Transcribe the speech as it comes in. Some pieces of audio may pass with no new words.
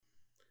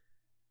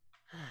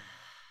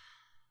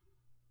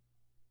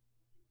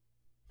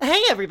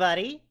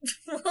everybody.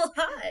 Well,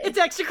 hi. It's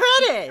Extra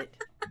Credit.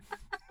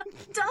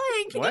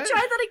 Dying. Can What? you try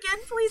that again,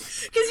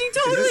 please? Because you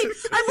totally.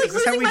 I'm like is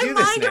this how losing we my do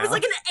this mind. It was now?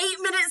 like an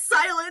 8-minute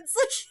silence.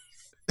 Like,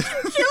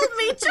 you killed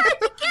me. Try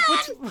it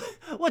again.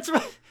 What's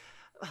wrong?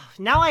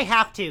 Now I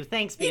have to.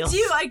 Thanks, You Beals.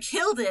 do. I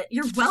killed it.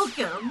 You're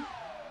welcome.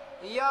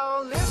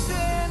 Yo,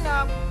 listen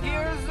up,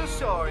 here's the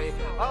story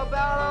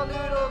about a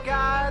little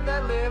guy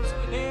that lives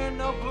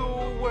in a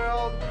blue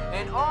world.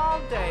 And all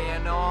day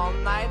and all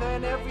night,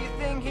 and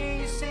everything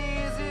he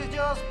sees is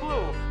just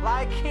blue.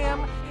 Like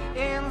him,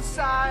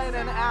 inside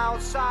and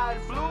outside,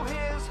 blew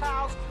his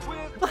house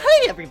with... Well,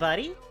 hey,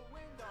 everybody.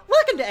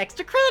 Welcome to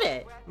Extra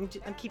Credit.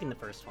 I'm keeping the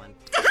first one.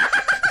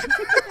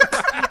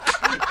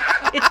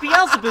 It's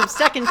Beelzebub's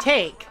second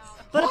take,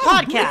 but a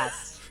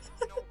podcast.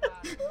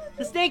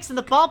 The snakes in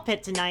the ball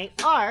pit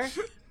tonight are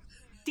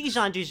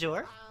Dijon du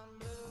jour.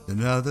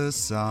 Another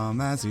saw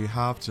him as he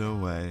hopped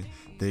away.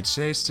 They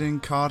chased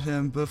and caught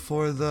him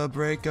before the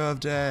break of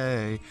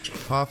day.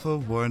 Papa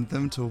warned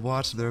them to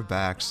watch their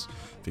backs,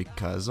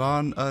 because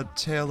on a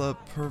tail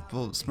of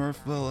purple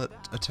Smurf will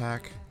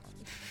attack.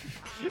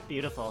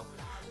 Beautiful.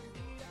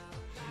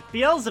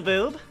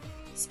 Beelzebub.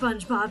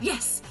 SpongeBob,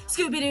 yes.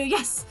 Scooby-Doo,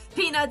 yes.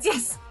 Peanuts,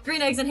 yes.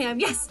 Green Eggs and Ham,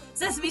 yes.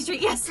 Sesame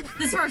Street, yes.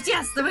 The Smurfs,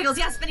 yes. The Wiggles,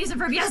 yes. Phineas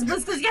and Ferb, yes.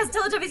 Blue's Clues, yes.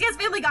 Teletubbies, yes.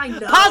 Family Guy, no.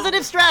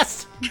 Positive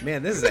stress.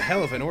 Man, this is a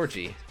hell of an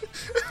orgy.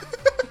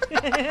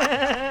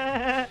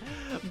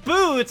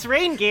 Boo, it's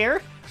rain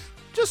gear.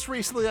 Just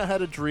recently I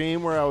had a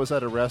dream where I was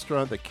at a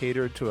restaurant that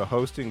catered to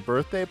hosting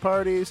birthday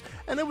parties,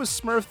 and it was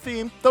Smurf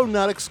themed, though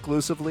not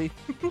exclusively.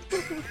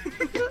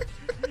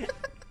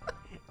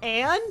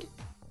 And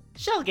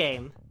Shell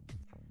Game.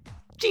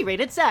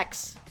 G-rated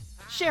sex.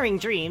 Sharing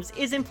dreams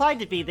is implied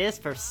to be this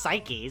for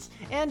psyches,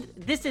 and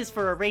this is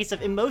for a race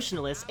of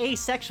emotionless,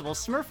 asexual,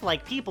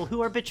 Smurf-like people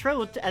who are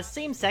betrothed as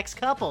same-sex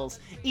couples.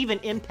 Even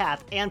Empath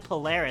and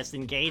Polaris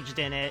engaged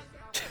in it.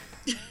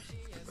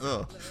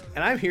 Ugh.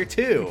 And I'm here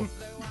too.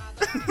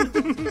 Bob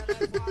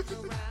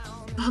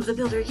the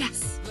Builder,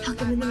 yes.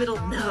 Malcolm in the Middle,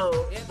 no.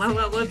 Wow,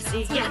 wow,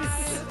 whoopsie,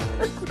 yes.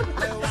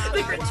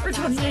 The Grinch for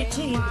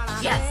 2019,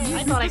 yes.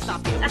 I thought I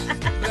stopped you.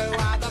 Blue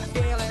are the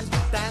feelings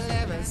that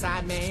live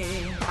inside me.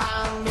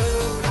 I'm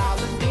blue, I'm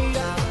a bee, I'm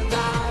a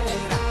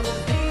die, I'm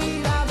a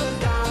bee, I'm a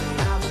die,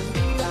 I'm a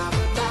bee, I'm a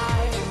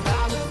die,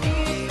 I'm a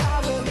bee,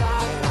 I'm a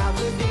die, I'm a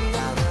bee,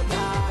 I'm a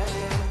die.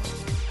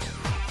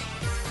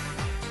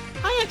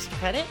 Hi, Extra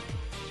Credit.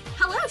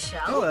 Hello,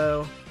 Shell.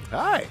 Hello.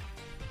 Hi.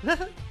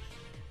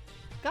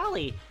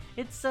 Golly,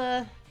 it's,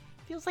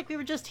 feels like we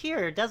were just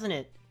here, doesn't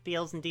it,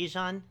 Beals and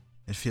Dijon?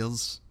 It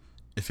feels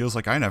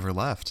like I never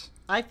left.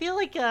 I feel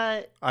like,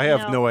 I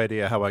have no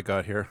idea how I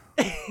got here.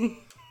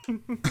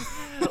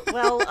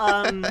 Well,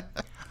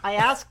 I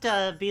asked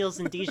Beals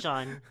and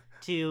Dijon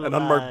to An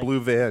unmarked blue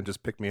van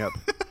just picked me up.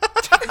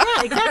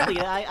 Yeah, exactly.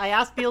 I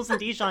asked Beals and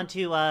Dijon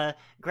to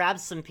grab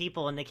some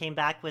people, and they came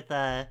back with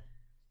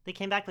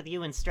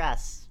you and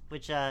Stress,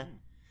 which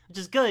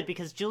is good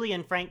because Julie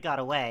and Frank got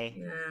away.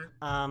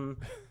 Yeah.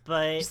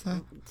 But Does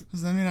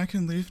that mean I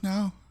can leave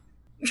now?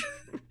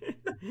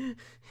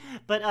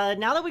 but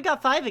now that we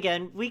got 5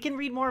 again, we can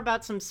read more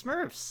about some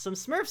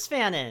Smurfs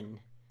fanin.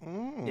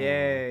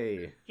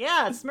 Yay.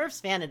 Yeah,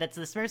 Smurfs fanin. That's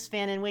the Smurfs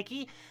fanin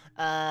wiki.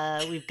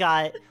 We've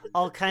got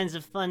all kinds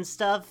of fun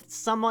stuff,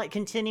 somewhat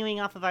continuing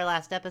off of our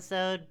last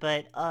episode,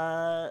 but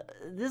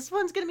this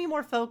one's going to be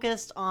more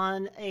focused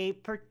on a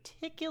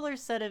particular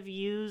set of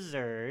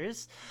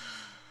users.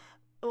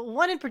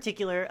 One in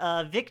particular,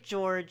 Vic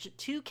George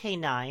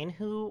 2K9,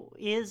 who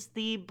is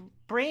the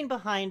brain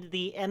behind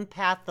the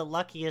Empath the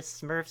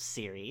Luckiest Smurfs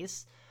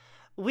series,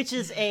 which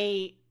is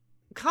a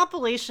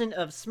compilation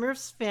of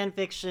Smurfs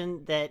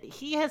fanfiction that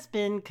he has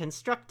been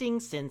constructing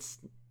since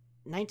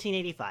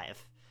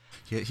 1985.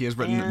 He has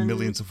written And-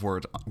 millions of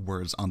words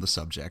on the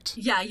subject.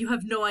 Yeah, you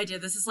have no idea.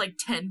 This is like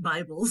 10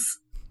 Bibles.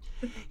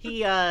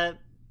 He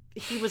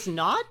was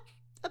not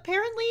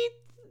apparently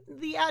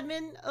the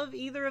admin of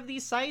either of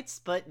these sites,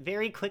 but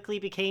very quickly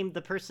became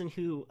the person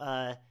who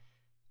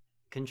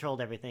controlled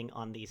everything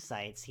on these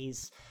sites.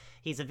 He's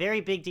a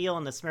very big deal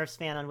on the Smurfs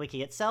fan on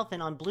Wiki itself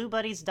and on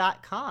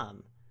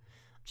BlueBuddies.com.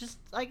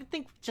 I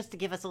think just to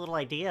give us a little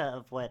idea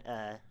of what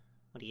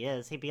he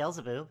is. Hey,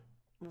 Beelzebub,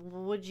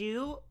 would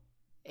you,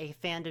 a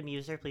fandom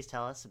user, please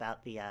tell us about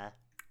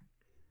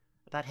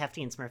about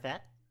Hefty and Smurfette?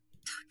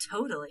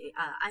 Totally.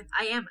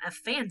 I am a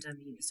fandom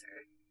user.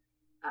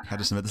 Had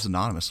to submit this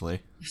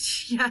anonymously.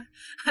 Yeah,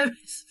 I'm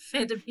a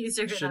fandom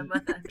user. And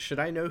Should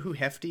I know who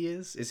Hefty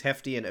is? Is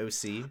Hefty an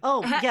OC?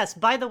 Oh, yes,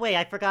 by the way,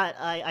 I forgot,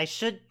 I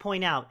should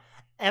point out,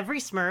 every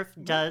Smurf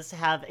does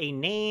have a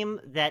name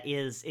that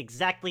is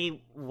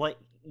exactly what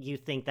you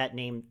think that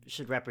name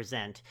should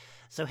represent.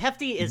 So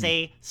Hefty is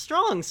a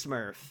strong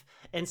Smurf,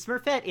 and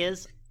Smurfette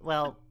is,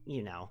 well,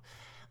 you know.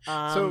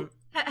 So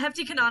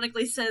Hefty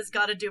canonically says,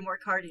 "Gotta do more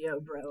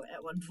cardio, bro,"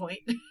 at one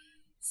point.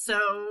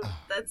 So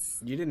that's.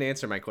 you didn't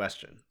answer my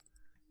question.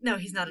 No,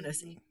 he's not an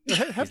OC.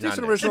 Hefty's not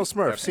an an original OC.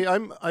 Smurf.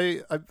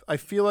 Okay. See, I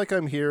feel like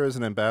I'm here as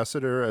an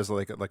ambassador, as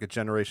like a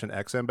Generation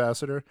X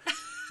ambassador,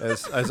 I'm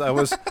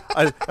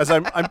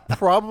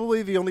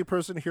probably the only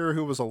person here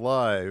who was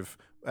alive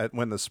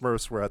when the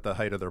Smurfs were at the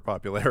height of their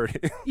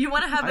popularity. You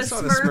want to have I a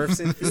saw the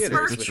Smurfs in theaters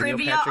Smurf with Neil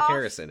trivia Patrick off?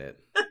 Harris in it.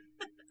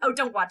 Oh,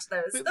 don't watch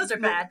those. Those are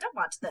bad. Don't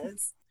watch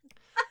those.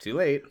 Too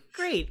late.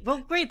 Great. Well,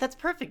 great. That's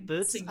perfect,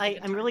 Boots. Sing the I'm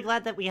guitar. really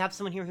glad that we have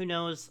someone here who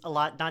knows a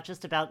lot, not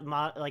just about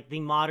the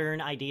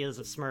modern ideas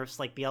of Smurfs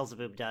like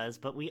Beelzebub does,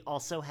 but we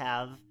also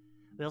have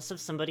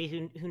somebody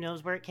who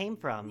knows where it came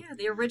from. Yeah,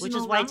 the original. Which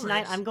is why Rumblers.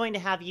 tonight I'm going to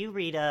have you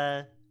read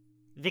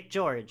Vic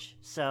George.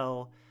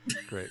 So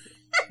Great.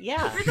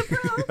 yeah.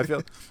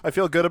 I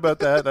feel good about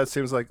that. That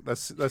seems like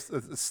that's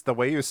the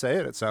way you say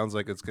it. It sounds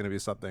like it's going to be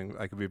something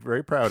I could be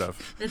very proud of.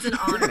 It's an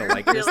honor.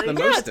 like this really.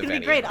 the Yeah, most it's of gonna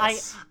any be great. of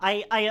us.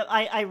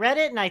 I read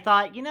it and I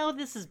thought,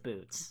 this is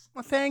Boots.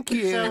 Well, thank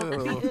you.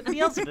 So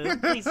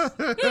Beelzebub, please.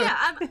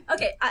 Yeah,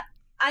 okay.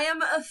 I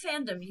am a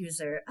fandom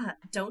user.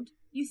 Don't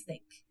you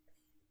think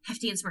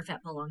Hefty and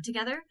Smurfette belong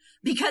together?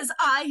 Because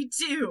I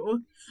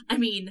do. I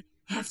mean,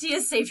 Hefty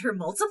has saved her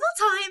multiple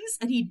times,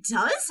 and he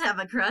does have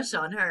a crush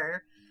on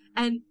her.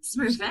 And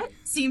Smurfette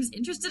seems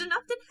interested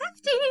enough in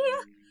Hefty.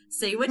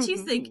 Say what you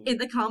think in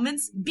the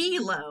comments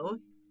below,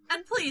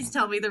 and please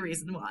tell me the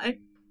reason why.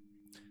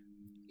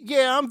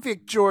 Yeah, I'm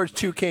Vic George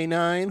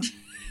 2K9.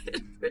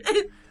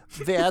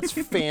 That's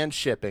fan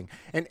shipping,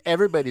 and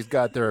everybody's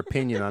got their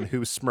opinion on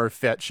who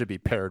Smurfette should be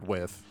paired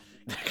with.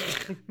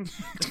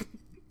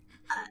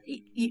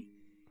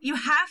 You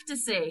have to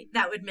say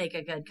that would make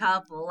a good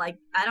couple. Like,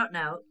 I don't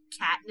know,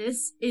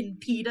 Katniss and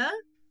PETA?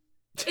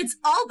 It's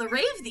all the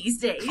rave these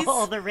days.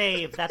 Oh, the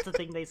rave. That's the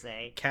thing they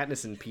say.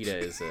 Katniss and pita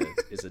is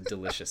a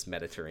delicious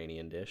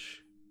Mediterranean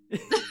dish.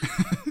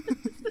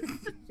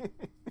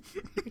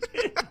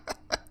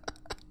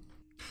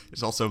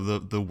 It's also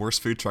the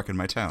worst food truck in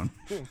my town.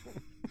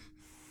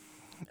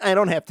 I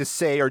don't have to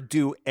say or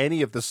do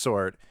any of the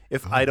sort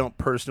if I don't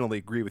personally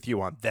agree with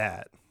you on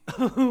that.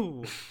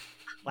 Ooh.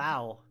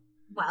 Wow.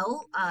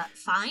 Well,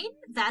 fine.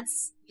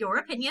 That's your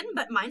opinion,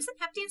 but mine said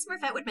Hefty and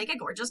Smurfette would make a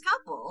gorgeous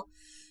couple.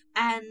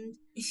 And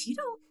if you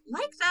don't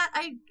like that,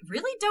 I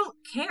really don't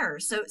care.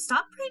 So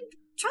stop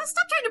trying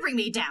to bring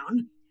me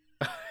down.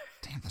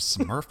 Damn, the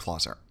Smurf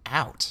claws are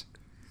out.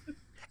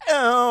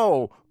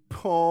 Oh,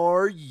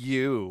 poor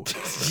you.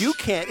 You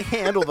can't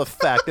handle the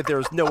fact that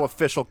there's no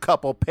official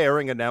couple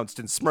pairing announced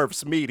in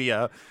Smurfs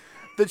media.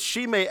 That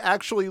she may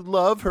actually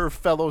love her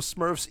fellow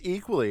Smurfs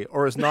equally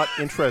or is not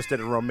interested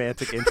in a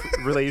romantic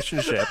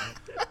relationship.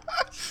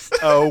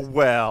 Oh,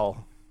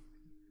 well.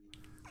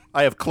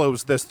 I have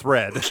closed this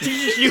thread.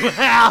 You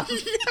have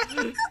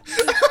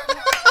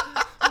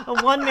a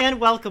one-man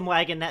welcome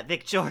wagon, that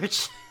Vic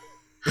George.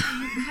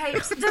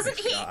 Right? So isn't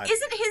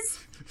his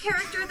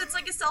character that's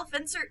like a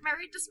self-insert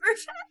married to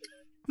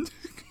Smurfette?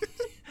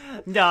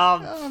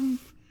 No.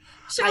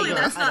 Surely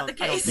that's I not the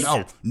don't case.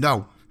 think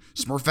No.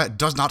 Smurfette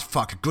does not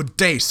fuck. Good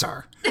day,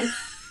 sir.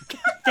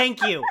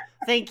 Thank you.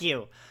 Vic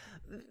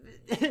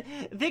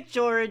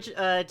George,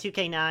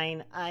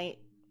 2K9.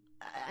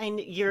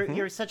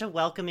 You're such a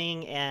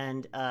welcoming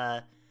and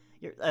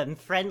you're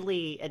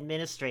friendly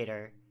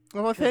administrator.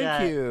 Oh,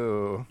 thank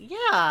you.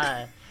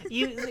 Yeah,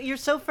 you're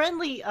so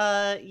friendly.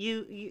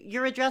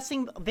 You're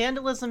addressing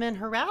vandalism and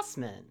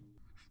harassment.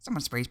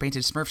 Someone spray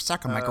painted Smurf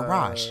suck on my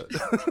garage.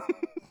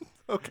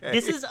 Okay.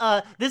 This is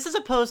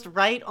a post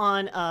right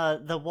on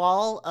the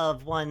wall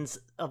of one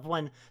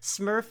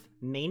Smurf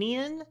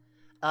Manian.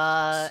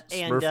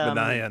 Smurf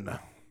Manian.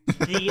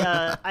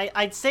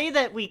 I'd say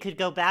that we could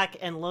go back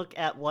and look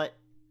at what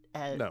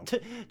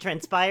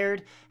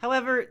transpired.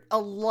 However, a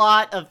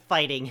lot of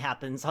fighting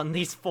happens on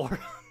these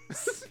forums.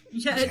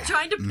 Yeah,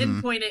 trying to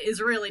pinpoint it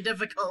is really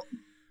difficult.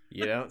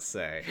 You don't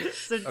say.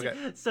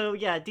 So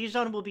yeah,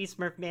 Dijon will be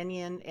Smurf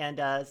Manian,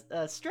 and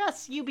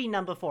Stress, you be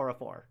number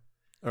 404.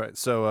 All right,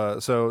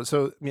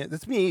 so yeah,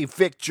 that's me,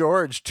 Vic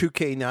George,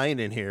 2K9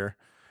 in here.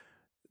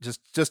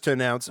 Just to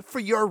announce, for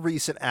your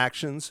recent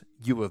actions,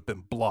 you have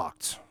been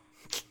blocked.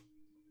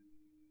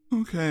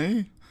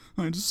 Okay,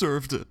 I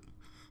deserved it.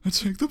 I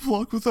take the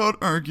block without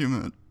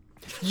argument.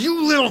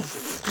 You little...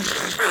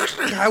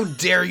 How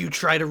dare you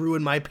try to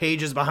ruin my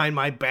pages behind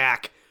my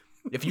back?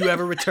 If you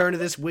ever return to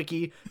this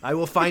wiki, I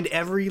will find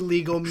every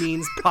legal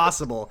means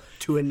possible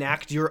to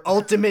enact your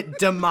ultimate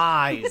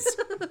demise.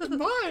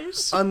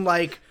 Demise?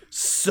 Unlike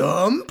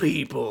some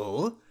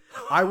people,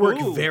 I work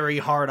very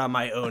hard on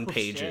my own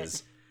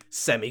pages.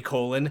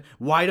 Semicolon.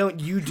 Why don't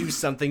you do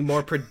something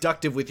more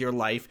productive with your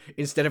life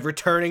instead of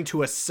returning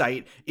to a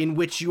site in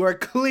which you are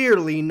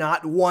clearly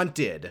not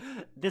wanted?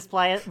 This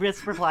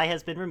reply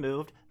has been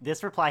removed.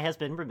 This reply has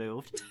been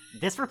removed.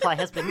 This reply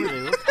has been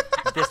removed.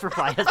 This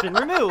reply has been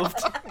removed.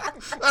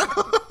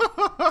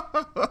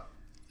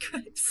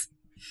 Cripes.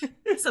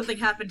 Something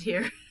happened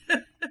here.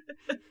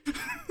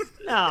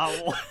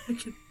 No.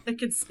 I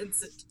can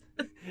sense it.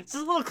 It's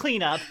just a little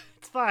cleanup.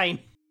 It's fine.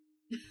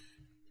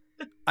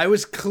 I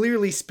was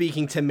clearly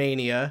speaking to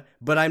Mania,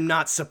 but I'm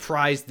not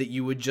surprised that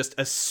you would just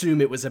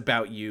assume it was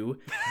about you,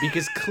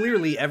 because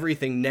clearly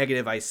everything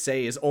negative I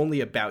say is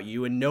only about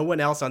you and no one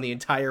else on the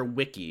entire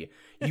wiki.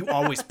 You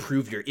always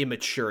prove your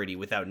immaturity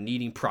without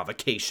needing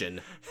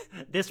provocation.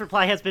 This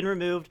reply has been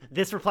removed.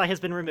 This reply has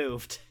been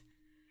removed.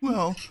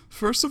 Well,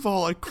 first of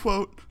all, I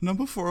quote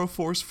number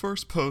 404's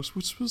first post,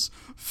 which was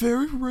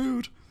very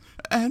rude.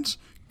 And,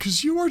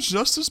 'cause you are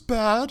just as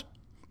bad,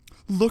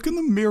 look in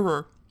the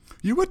mirror.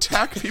 You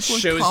attack people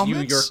in Shows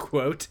comments. you your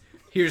quote.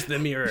 Here's the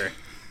mirror.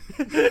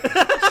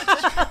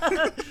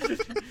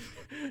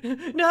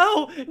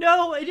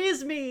 No, it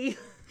is me.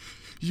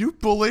 You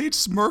bullied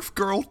Smurf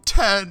Girl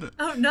 10.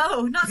 Oh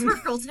no, not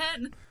Smurf Girl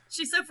 10.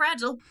 She's so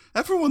fragile.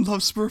 Everyone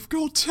loves Smurf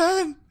Girl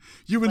 10.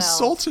 You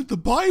insulted the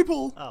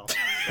Bible. Oh.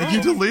 And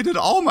you deleted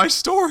all my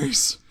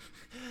stories.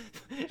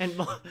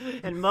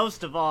 And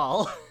most of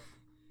all,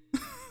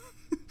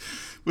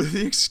 With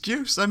the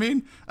excuse, I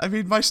mean,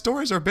 my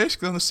stories are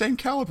basically on the same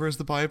caliber as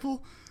the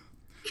Bible.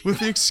 With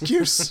the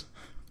excuse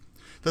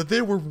that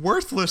they were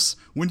worthless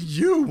when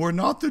you were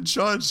not the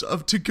judge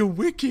of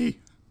Tigawiki.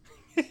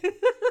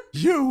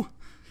 You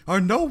are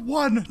no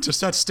one to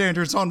set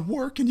standards on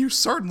work, and you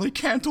certainly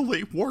can't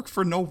delete work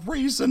for no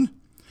reason.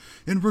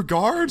 In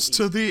regards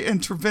to the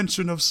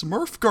intervention of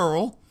Smurf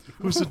Girl,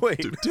 who's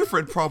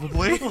different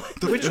probably.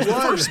 Which the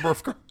one? first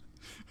Smurf Girl.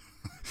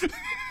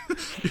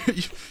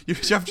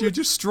 You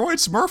destroyed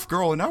Smurf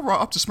Girl, and now we're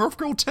up to Smurf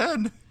Girl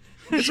 10.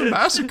 It's a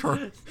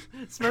massacre.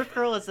 Smurf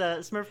Girl is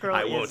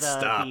I won't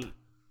stop.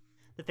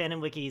 The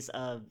Fandom Wiki's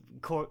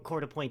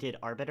court-appointed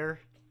arbiter.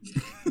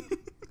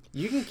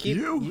 You can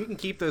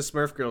keep those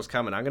Smurf girls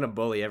coming. I'm gonna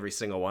bully every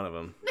single one of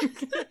them.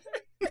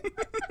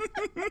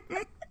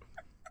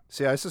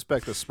 See, I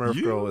suspect the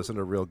Smurf girl isn't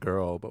a real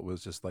girl, but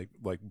was just like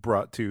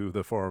brought to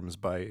the forums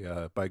by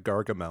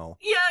Gargamel.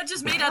 Yeah,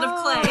 just made out of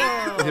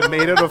clay.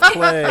 Made out of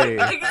clay.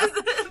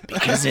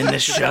 Because in the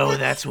show,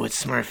 that's what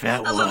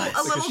Smurfette A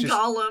little she's-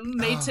 golem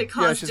made to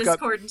cause she's got-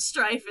 discord and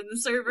strife in the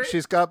server.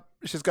 She's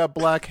got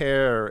black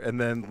hair, and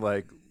then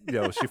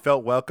she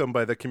felt welcomed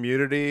by the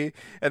community,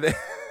 and then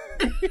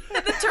And then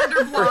turned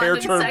her blonde. her hair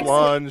and turned sexy.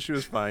 blonde. She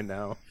was fine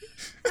now.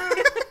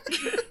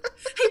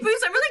 Hey,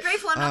 Boots, I'm really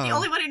grateful I'm not the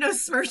only one who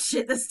knows Smurf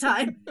shit this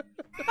time.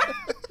 Last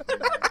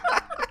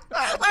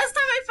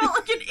time I felt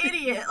like an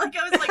idiot. Like,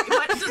 I was like,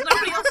 what? Does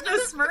nobody else know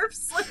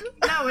Smurfs? Like,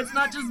 no, it's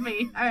not just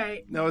me. All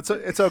right. No, it's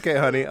okay,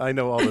 honey. I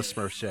know all the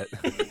Smurf shit.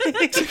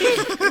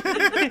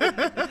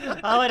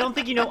 Oh, I don't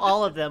think you know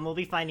all of them. We'll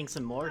be finding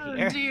some more Oh,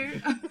 here.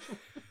 dear.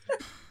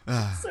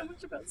 So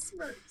much about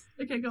Smurfs.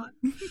 Okay, go on.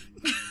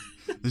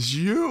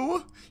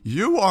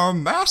 You are a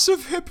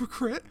massive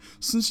hypocrite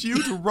since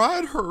you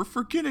deride her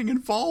for getting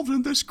involved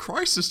in this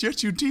crisis,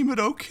 yet you deem it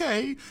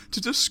okay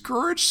to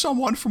discourage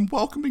someone from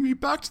welcoming me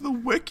back to the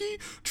wiki,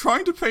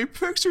 trying to paint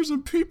pictures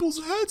in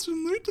people's heads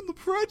and lead to the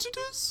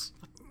prejudice?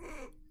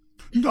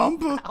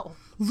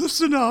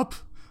 Listen up.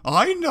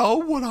 I know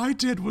what I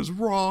did was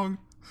wrong.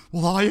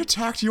 Well, I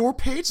attacked your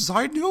pages,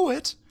 I knew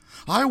it.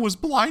 I was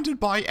blinded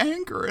by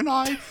anger, and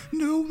I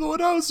knew what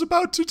I was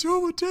about to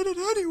do and did it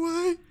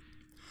anyway.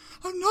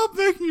 I'm not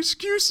making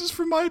excuses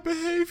for my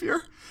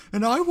behavior,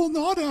 and I will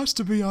not ask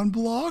to be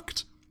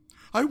unblocked.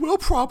 I will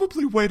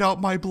probably wait out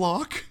my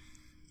block.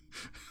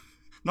 I'm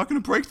not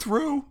going to break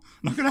through. I'm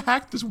not going to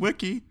hack this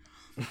wiki.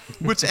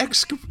 Which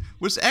X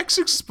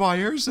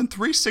expires in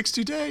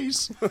 360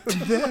 days. And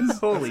then,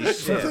 Holy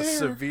shit. there.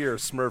 Severe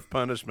Smurf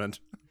punishment.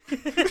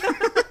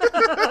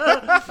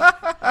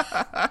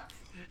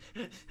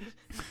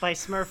 By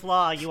Smurf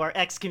law, you are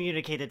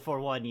excommunicated for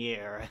 1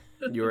 year.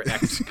 You were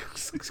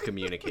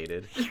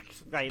excommunicated.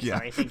 Right, Yeah.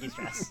 sorry, thank you,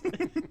 Stress.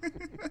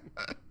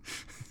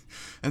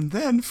 And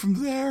then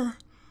from there,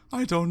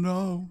 I don't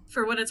know.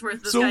 For what it's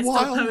worth, this So guy still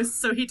while- posts,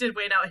 so he did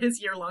wait out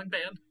his year-long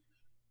ban.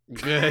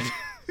 Good.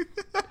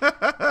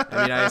 I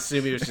mean, I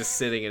assume he was just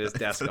sitting at his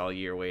desk all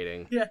year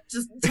waiting. Yeah,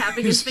 just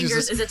tapping his He's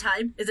fingers. just- Is it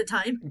time? Is it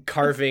time?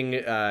 Carving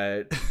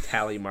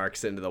tally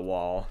marks into the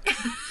wall.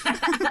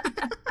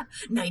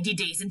 90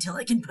 days until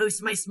I can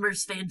post my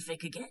Smurfs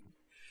fanfic again.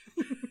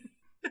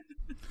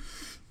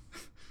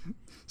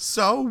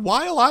 So,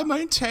 while I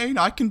maintain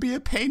I can be a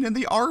pain in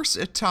the arse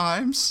at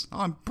times,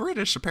 I'm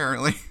British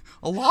apparently,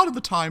 a lot of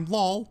the time,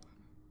 lol.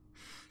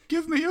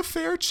 Give me a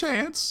fair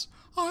chance.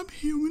 I'm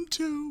human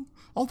too.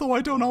 Although I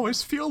don't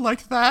always feel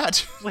like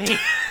that. Wait,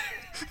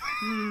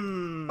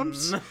 I'm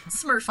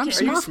Smurf I'm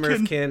kid. Are you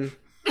Smurfkin.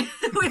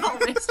 Smurfkin? We all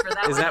raced for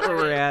that Is one. that where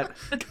we're at?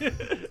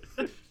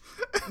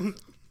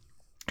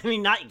 I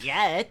mean, not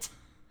yet.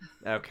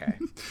 Okay.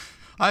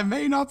 I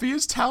may not be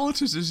as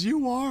talented as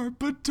you are,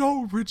 but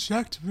don't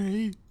reject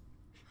me.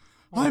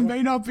 I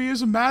may not be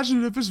as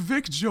imaginative as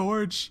Vic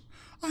George.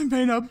 I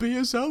may not be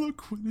as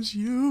eloquent as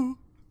you.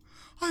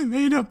 I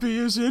may not be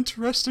as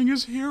interesting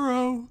as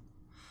Hero.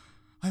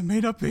 I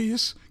may not be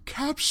as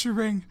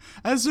capturing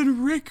as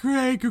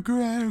Enrique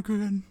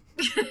Gagran.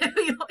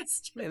 We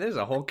always Man, there's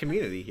a whole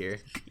community here.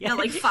 yeah,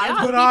 like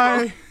 5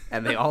 But people.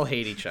 And they all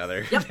hate each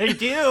other. They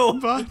do.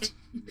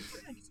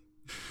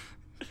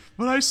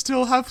 but I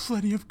still have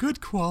plenty of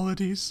good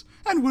qualities,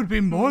 and would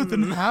be more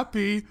than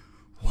happy,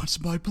 once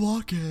my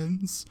block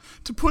ends,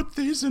 to put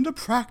these into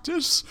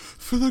practice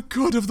for the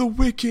good of the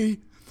wiki.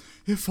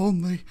 If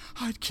only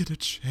I'd get a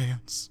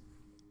chance.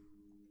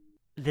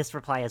 This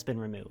reply has been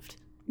removed.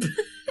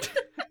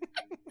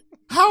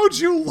 How'd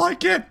you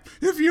like it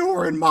if you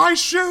were in my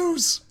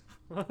shoes?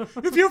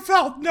 If you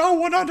felt no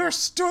one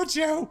understood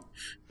you,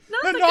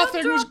 and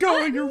nothing was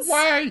going your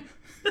way.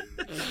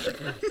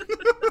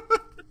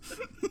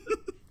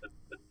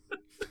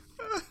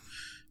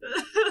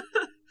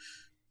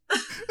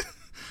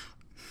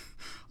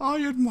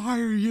 I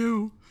admire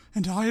you,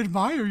 and I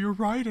admire your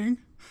writing,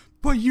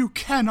 but you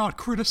cannot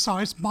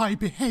criticize my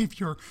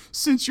behavior,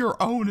 since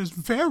your own is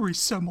very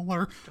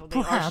similar, They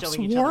are perhaps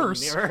showing each other in the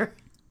worse, mirror.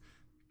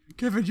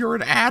 given you're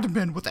an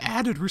admin with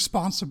added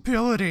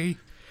responsibility.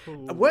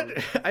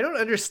 What? I don't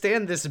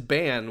understand this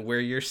ban where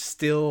you're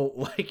still,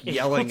 like,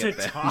 yelling Able at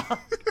to them. talk.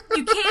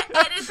 You can't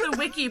edit the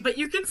wiki, but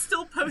you can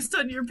still post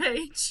on your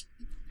page.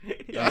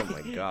 Oh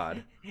my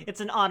god.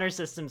 It's an honor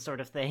system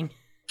sort of thing.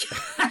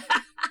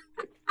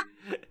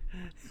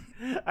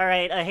 All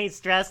right, I hate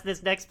stress.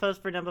 This next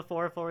post for number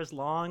 404 is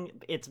long.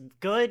 It's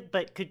good,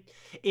 but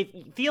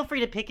feel free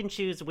to pick and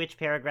choose which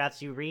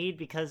paragraphs you read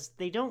because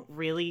they don't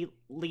really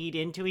lead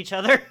into each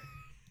other.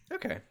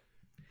 Okay.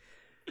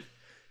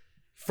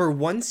 For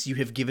once, you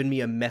have given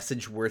me a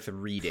message worth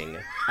reading.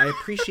 I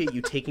appreciate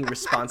you taking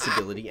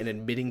responsibility and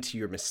admitting to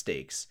your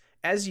mistakes.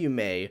 As you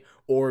may,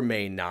 or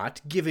may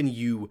not, given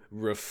you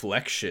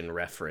reflection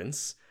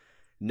reference.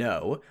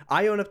 No,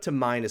 I own up to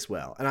mine as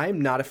well, and I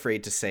am not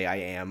afraid to say I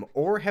am,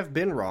 or have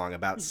been wrong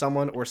about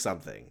someone or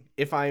something.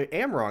 If I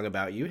am wrong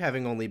about you,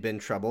 having only been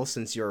trouble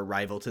since your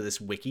arrival to this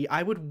wiki,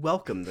 I would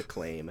welcome the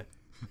claim.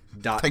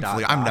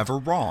 Thankfully, I'm never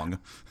wrong.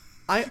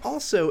 I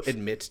also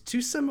admit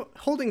to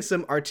holding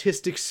some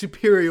artistic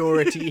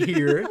superiority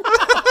here.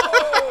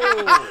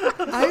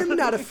 I am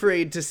not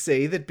afraid to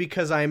say that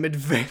because I am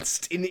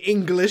advanced in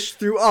English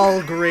through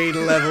all grade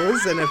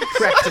levels and have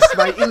practiced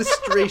my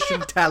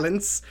illustration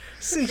talents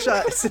since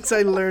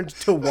I learned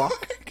to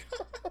walk.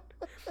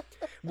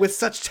 With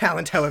such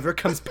talent, however,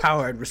 comes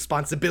power and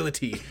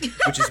responsibility,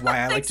 which is why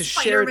I like to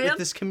share it with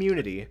this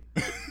community.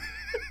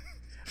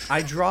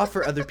 I draw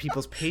for other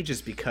people's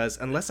pages because,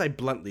 unless I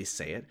bluntly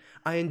say it,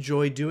 I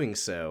enjoy doing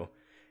so.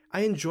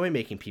 I enjoy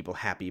making people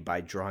happy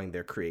by drawing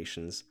their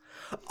creations.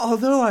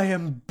 Although I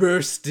am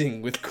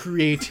bursting with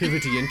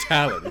creativity and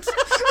talent.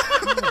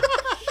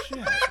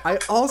 I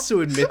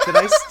also admit that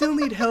I still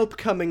need help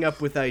coming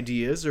up with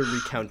ideas or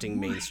recounting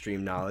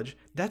mainstream knowledge.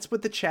 That's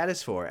what the chat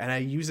is for, and I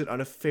use it on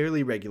a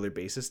fairly regular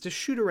basis to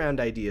shoot around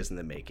ideas in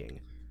the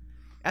making.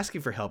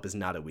 Asking for help is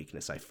not a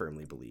weakness, I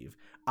firmly believe.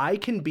 I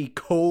can be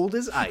cold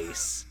as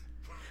ice,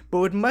 but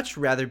would much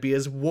rather be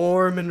as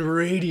warm and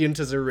radiant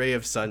as a ray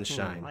of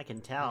sunshine. I can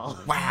tell.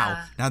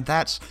 Wow. Now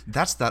that's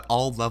that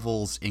all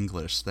levels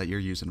English that you're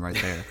using right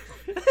there.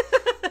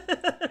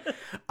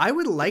 I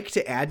would like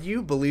to add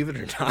you, believe it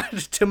or not,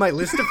 to my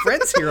list of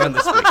friends here on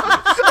this wiki.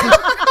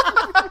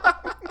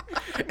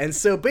 And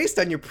so, based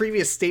on your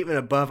previous statement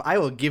above, I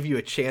will give you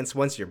a chance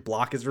once your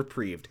block is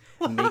reprieved.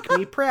 Make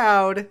me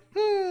proud.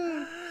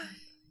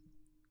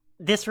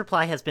 This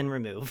reply has been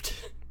removed.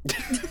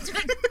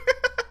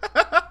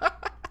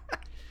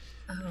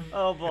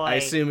 Oh boy. I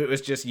assume it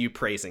was just you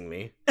praising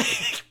me.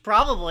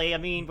 Probably. I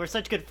mean, we're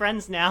such good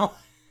friends now.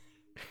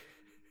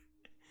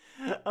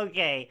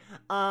 Okay.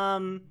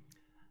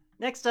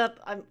 Next up,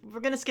 we're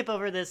gonna skip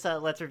over this.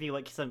 Let's review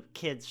what some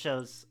kids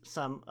shows.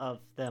 Some of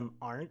them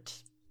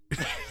aren't.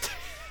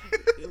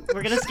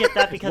 We're gonna skip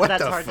that because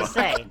that's hard to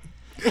say.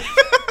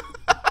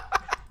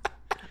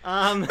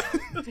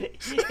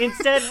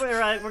 Instead,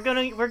 we're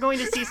going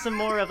to see some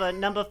more of a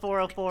number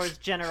 404's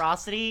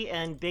generosity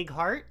and big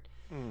heart.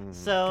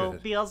 So,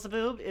 good.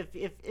 Beelzebub,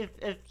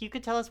 if you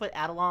could tell us what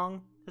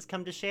Adelong has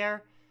come to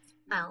share.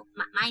 Oh,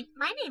 my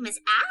name is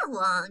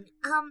Adelong.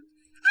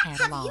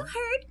 Have you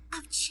heard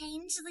of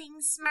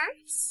changeling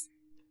Smurfs?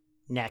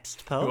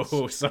 Next post.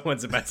 Oh,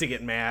 someone's about to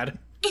get mad.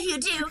 If you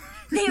do,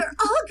 they are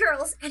all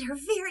girls and are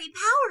very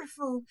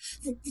powerful.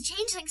 The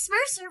changeling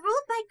Smurfs are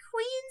ruled by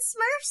Queen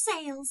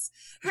Smurfsails.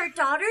 Her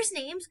daughters'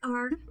 names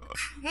are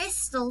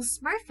Crystal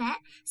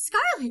Smurfette,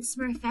 Scarlet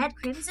Smurfette,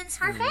 Crimson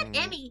Smurfette,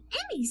 Emmy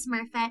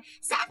Smurfette,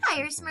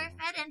 Sapphire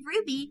Smurfette, and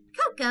Ruby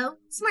Coco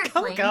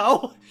Smurfling.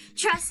 Coco!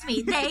 Trust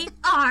me, they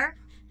are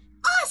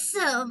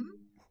awesome.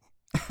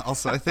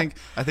 Also, I think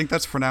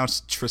that's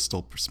pronounced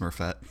Tristal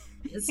Smurfette.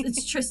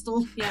 It's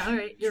Tristal. Yeah, all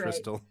right, you're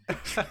Crystal. right.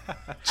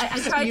 I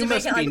tried You to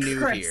make must it be like new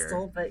Crystal,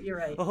 here. but you're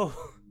right. Oh.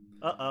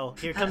 Uh-oh.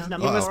 Here comes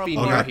number You must be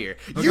 404. new here.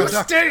 Okay. You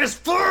stay as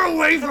far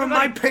away from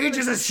my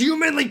pages as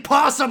humanly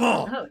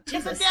possible! Oh, It's a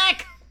Jesus.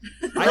 deck!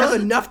 I have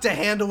enough to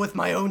handle with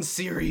my own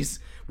series,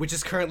 which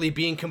is currently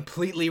being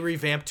completely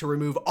revamped to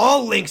remove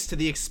all links to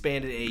the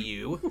expanded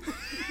AU.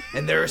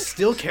 And there are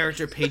still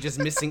character pages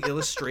missing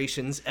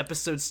illustrations,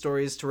 episode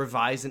stories to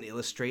revise and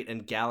illustrate,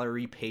 and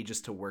gallery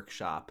pages to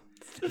workshop.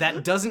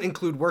 That doesn't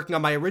include working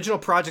on my original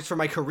projects for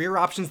my career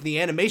options in the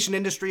animation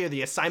industry or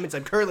the assignments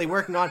I'm currently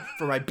working on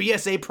for my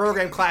BSA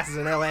program classes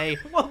in LA.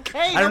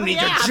 Okay, I don't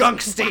need your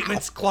junk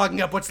statements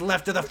clogging up what's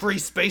left of the free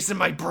space in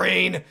my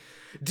brain,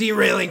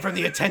 derailing from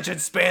the attention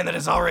span that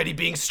is already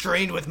being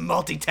strained with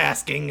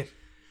multitasking.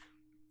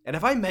 And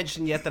have I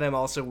mentioned yet that I'm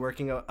also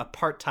working a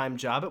part-time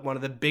job at one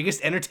of the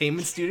biggest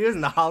entertainment studios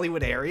in the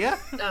Hollywood area?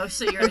 Oh,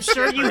 so you're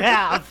Sure you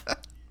have.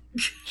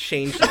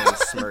 Changeling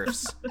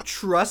Smurfs.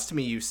 Trust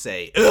me, you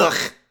say.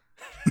 Ugh!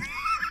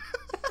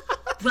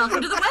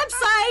 Welcome to the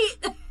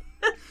website!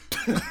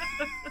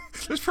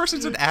 This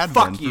person's an admin.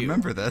 Fuck you.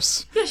 Remember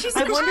this. Yeah, she's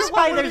I wonder just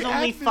why one of there's the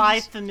only admins.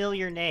 5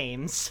 familiar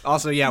names.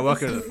 Also, yeah,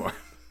 welcome to the forum.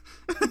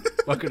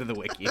 Welcome to the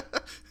wiki.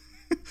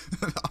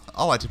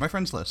 I'll add to my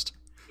friends list.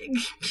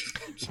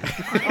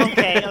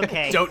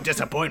 Okay. Don't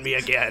disappoint me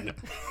again.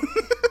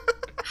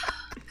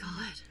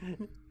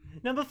 God.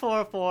 Number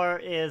 404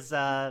 is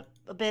a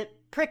bit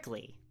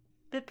prickly.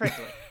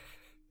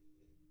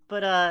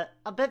 But I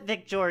bet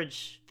Vic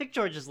George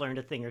has learned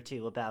a thing or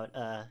two about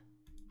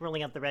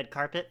rolling out the red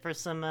carpet for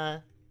some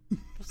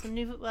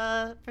new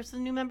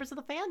members of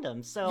the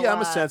fandom. So Yeah,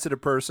 I'm a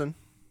sensitive person.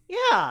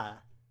 yeah.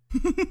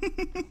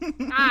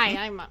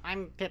 Hi,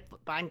 I'm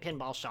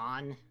Pinball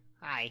Sean.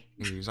 Hi.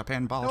 He's a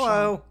pinball.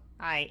 Hello.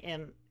 I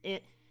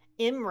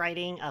am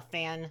writing a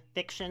fan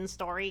fiction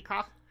story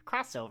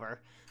crossover.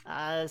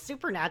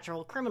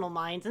 Supernatural, Criminal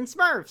Minds, and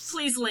Smurfs.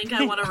 Please, Link,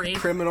 I want to read.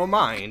 Criminal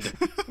Mind.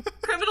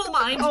 Criminal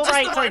Mind. Oh just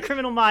right, the sorry, one.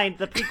 Criminal Mind,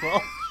 the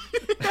prequel.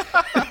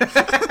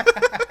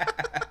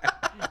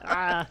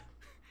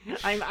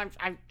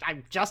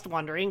 I'm just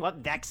wondering what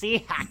Vexy,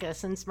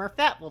 Hackus, and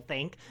Smurfette will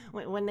think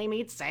when they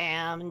meet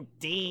Sam and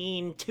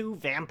Dean, 2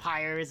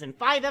 vampires, and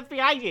 5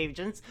 FBI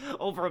agents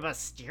over a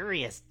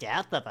mysterious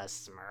death of a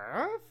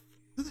Smurf.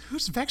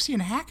 Who's Vexy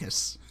and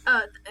Hackus?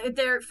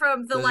 They're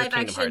from the Those are live Kingdom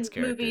action Hearts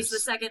movies. The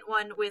characters. second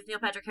one with Neil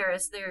Patrick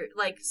Harris. They're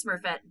like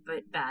Smurfette,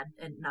 but bad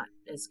and not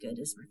as good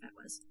as Smurfette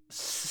was.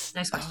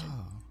 Next question.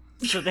 Oh.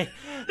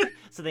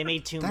 So they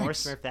made 2 more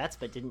Thanks. Smurfettes,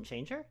 but didn't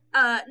change her.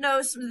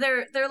 No,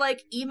 they're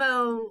like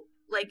emo,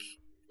 like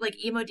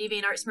emo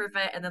DeviantArt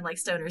Smurfette, and then like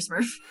Stoner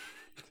Smurf.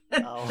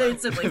 Oh. They're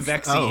siblings.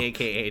 Vexy, Oh.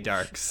 aka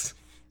Darks.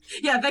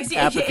 Yeah, Vexy,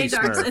 Apathy aka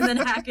Darks, Smurf. and then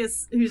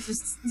Hackus, he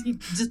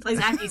just plays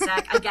hacky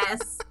sack, I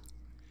guess.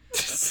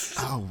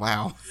 Oh,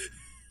 wow.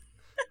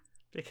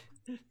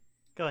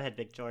 Go ahead,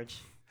 Big George.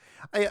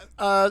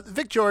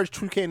 Vic George,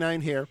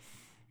 2K9 here.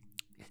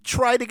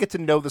 Try to get to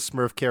know the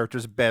Smurf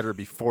characters better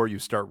before you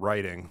start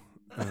writing.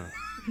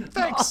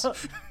 Thanks.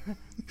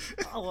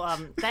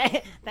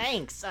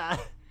 Thanks.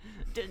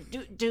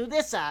 Do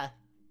this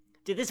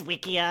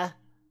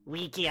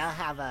Wikia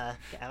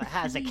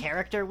has a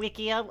character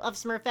Wikia of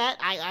Smurfette?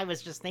 I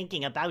was just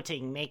thinking about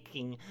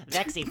making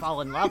Vexy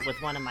fall in love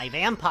with one of my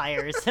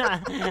vampires. Do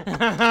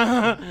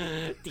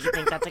you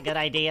think that's a good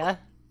idea?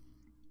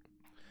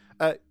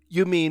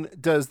 You mean,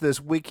 does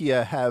this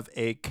Wikia have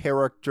a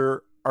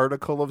character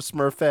article of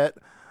Smurfette?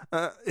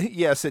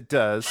 Yes, it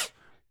does.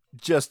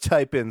 Just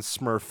type in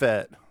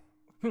Smurfette.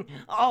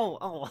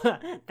 Oh,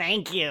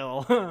 thank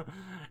you.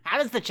 How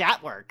does the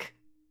chat work?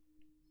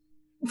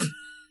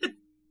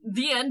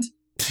 The end.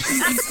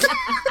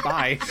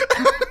 Bye.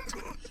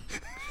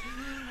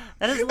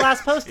 That is the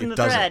last post in the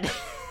doesn't. thread.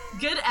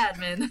 Good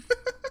admin.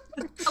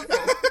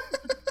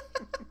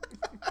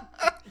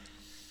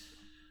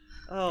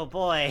 Oh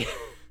boy.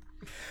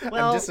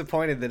 Well, I'm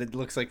disappointed that it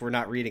looks like we're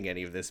not reading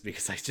any of this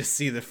because I just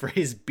see the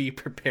phrase "be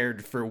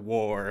prepared for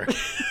war."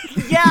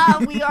 yeah,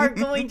 we are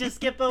going to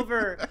skip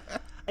over.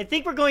 I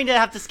think we're going to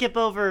have to skip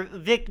over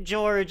Vic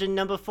George and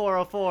number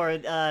 404,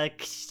 the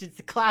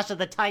Clash of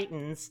the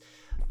Titans,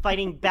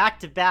 fighting back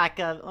to back.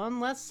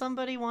 Unless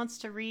somebody wants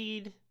to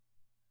read.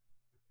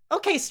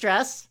 Okay,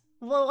 Stress.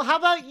 Well, how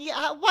about you?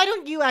 Why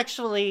don't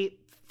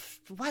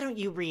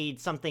you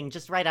read something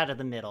just right out of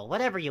the middle,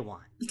 whatever you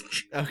want.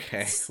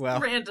 Okay, well,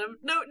 Random.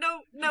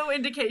 No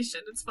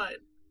indication. It's fine.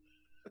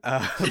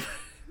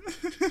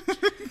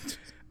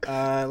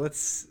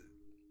 let's.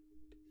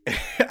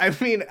 I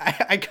mean,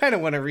 I kind of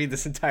want to read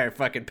this entire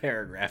fucking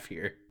paragraph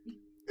here.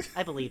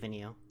 I believe in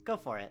you. Go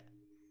for it.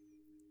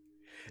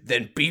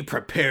 Then be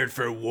prepared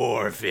for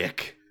war,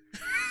 Vic.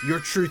 Your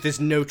truth is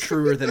no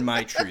truer than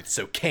my truth,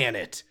 so can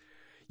it?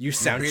 You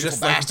sound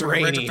just like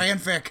Brainy.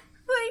 fanfic.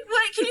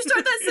 Wait, can you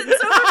start that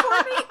sentence over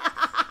for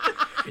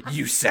me?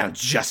 You sound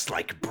just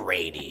like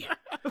Brainy.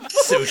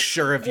 So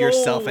sure of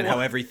yourself and how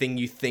everything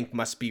you think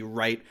must be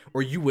right,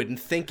 or you wouldn't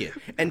think it.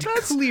 And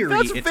clearly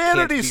That's it Vanity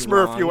can't be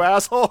Smurf, wrong, you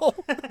asshole.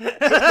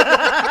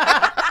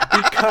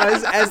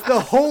 because as the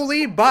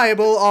Holy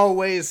Bible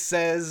always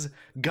says,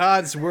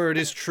 God's word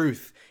is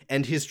truth,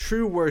 and his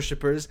true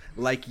worshippers,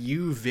 like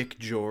you, Vic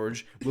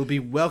George, will be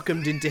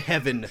welcomed into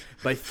heaven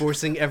by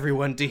forcing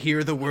everyone to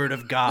hear the word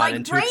of God Like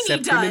and to Brainy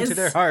accept him into does.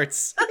 their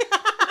hearts.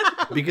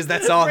 Because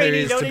that's all there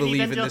Brainy, is to don't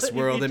believe in even this don't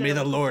world, and may the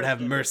even Lord have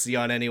don't. mercy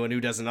on anyone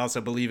who doesn't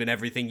also believe in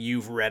everything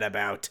you've read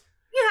about.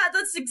 Yeah,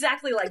 that's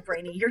exactly like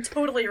Brainy. You're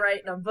totally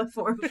right, number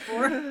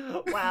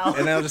 404. Wow.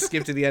 And I'll just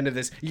skip to the end of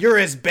this. You're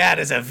as bad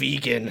as a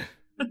vegan.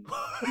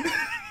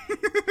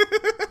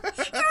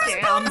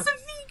 Damn. Mom's a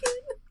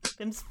vegan.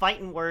 Them's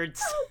fighting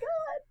words. Oh god.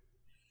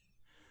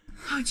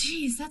 Oh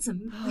jeez, that's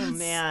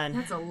man.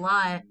 That's a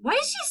lot. Why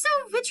is she so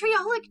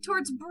vitriolic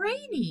towards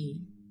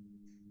Brainy?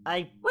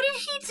 What did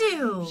he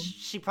do?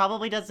 She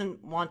probably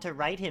doesn't want to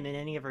write him in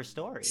any of her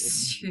stories.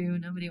 It's true.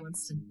 Nobody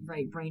wants to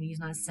write Brainy's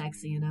not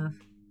sexy enough.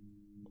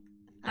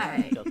 I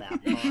wouldn't go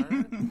that far.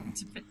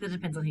 That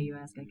depends on who you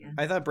ask, I guess.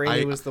 I thought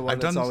Brainy was the one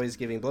I've that's done- always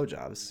giving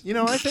blowjobs. You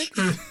know, I think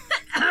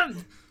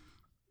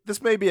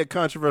this may be a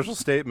controversial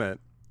statement,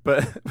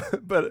 but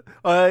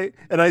I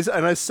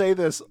say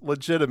this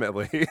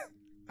legitimately.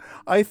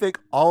 I think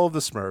all of the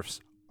Smurfs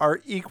are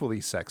equally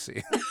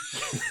sexy.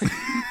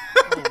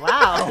 Oh,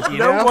 wow.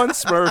 No one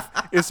Smurf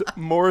is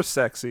more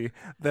sexy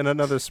than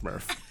another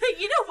Smurf.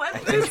 You know what? I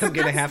think I'm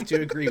gonna have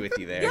to agree with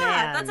you there. Yeah,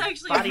 Man, that's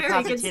actually body a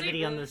very good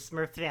positivity on the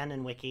statement. Smurf fan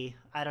and wiki.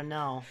 I don't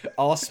know.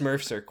 All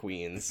Smurfs are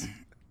queens.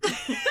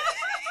 If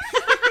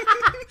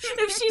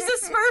she's a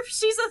Smurf,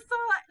 she's a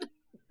thought.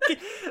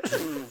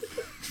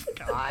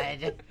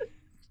 God.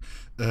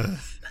 Ugh.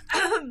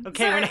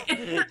 Okay, we're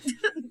Sorry. not.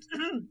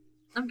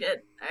 I'm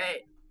good. All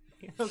right.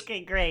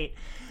 Okay, great.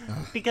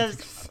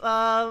 Because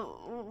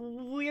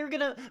we're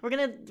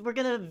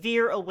gonna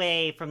veer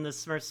away from the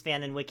Smurfs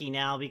fan and wiki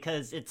now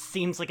because it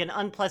seems like an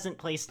unpleasant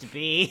place to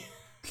be.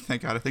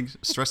 Thank God. I think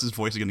Stress's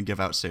voice is going to give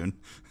out soon.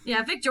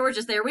 Yeah, Vic George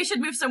is there. We should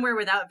move somewhere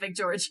without Vic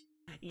George.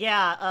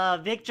 Yeah,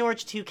 Vic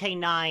George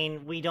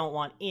 2K9. We don't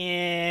want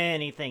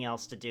anything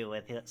else to do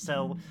with it.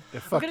 So Yeah, we're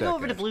fuck gonna that go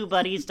over guy. to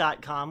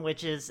bluebuddies.com,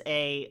 which is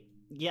a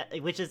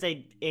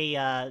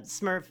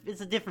Smurf.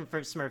 It's a different for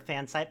Smurf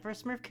fan site for a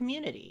Smurf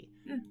community.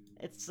 Yeah.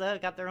 It's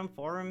got their own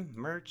forum,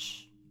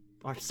 merch,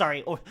 or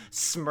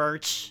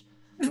smirch.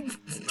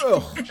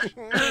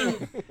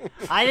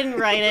 I didn't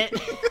write it,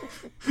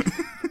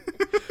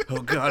 Oh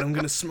God, I'm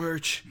gonna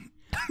smirch.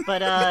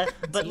 but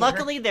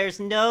luckily there's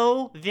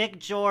no Vic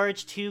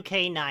George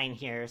 2K9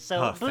 here.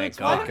 So Oh, thank Boots,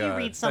 why God. don't you God.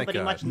 read Thank somebody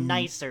God. much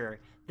nicer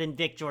than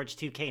Vic George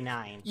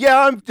 2K9? Yeah,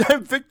 I'm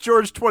Vic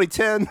George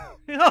 2010.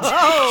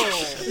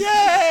 Oh!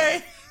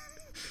 Yay!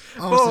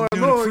 Oh, it's a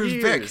new more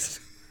improved Vic. years.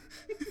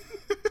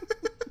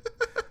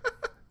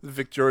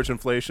 Vic George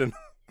inflation.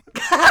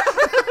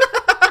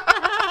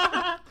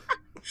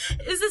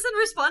 Is this in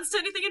response to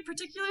anything in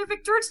particular,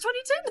 Vic George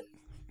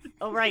 2010?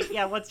 Oh right,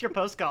 yeah. What's your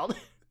post called?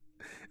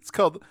 It's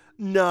called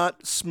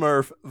Not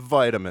Smurf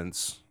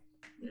Vitamins.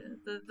 Yeah,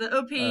 the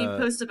OP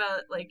post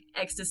about like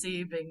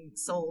ecstasy being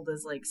sold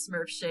as like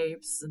Smurf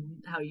shapes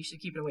and how you should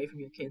keep it away from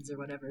your kids or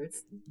whatever.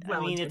 It's I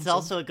mean, it's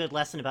also a good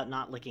lesson about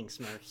not licking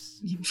Smurfs.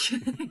 You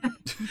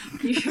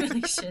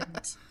really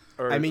shouldn't.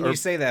 Or, I mean, or- you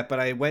say that, but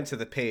I went to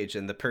the page,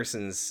 and the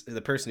person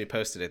who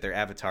posted it, their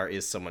avatar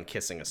is someone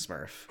kissing a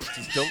Smurf.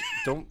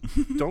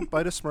 don't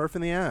bite a Smurf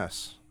in the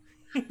ass.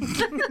 Don't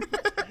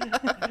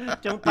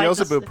bite the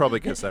Beelzebub probably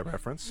gets that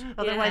reference.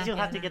 Otherwise, Yeah, you'll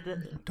have to yeah. get the.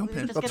 Don't just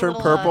pinch. They'll get a turn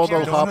little, purple.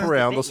 They'll Gerald hop Smurf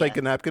around. bit They'll say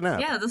yet. gnap gnap.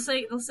 Yeah, they'll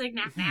say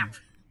nap.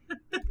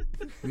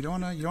 You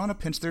don't want to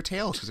pinch their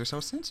tails because they're so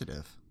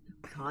sensitive.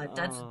 God,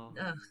 that's Oh.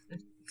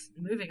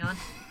 moving on.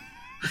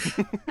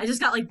 I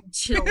just got like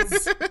chills.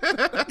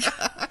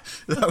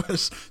 that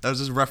was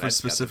just referenced That's got the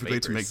specifically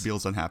to make vapors.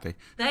 Beals unhappy.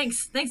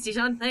 Thanks,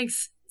 Dijon.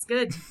 Thanks. It's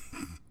good.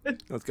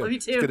 That's good. Love you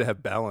It's too. good to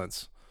have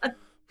balance.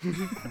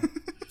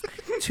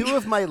 Two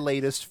of my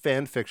latest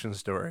fan fiction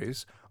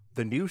stories,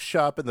 The New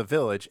Shop in the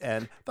Village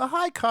and The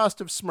High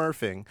Cost of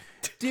Smurfing,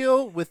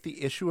 deal with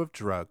the issue of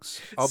drugs,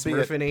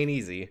 albeit Smurfing ain't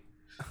easy.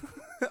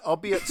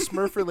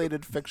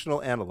 Smurf-related fictional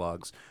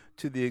analogs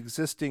to the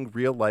existing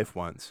real-life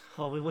ones.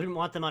 Well, we wouldn't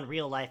want them on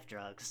real life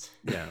drugs.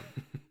 Yeah,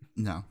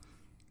 No.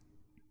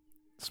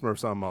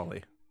 Smurfs on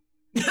Molly.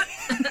 Well,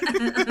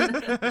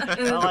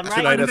 I'm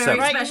Tonight right. at Very 7.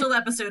 Right. special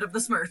episode of the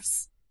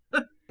Smurfs.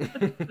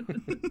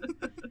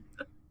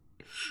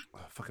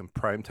 Fucking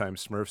primetime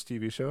Smurfs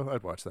TV show.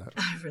 I'd watch that.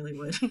 I really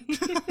would.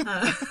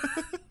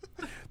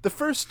 The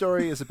first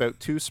story is about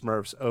two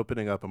Smurfs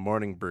opening up a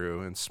morning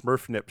brew in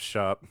Smurf Nip's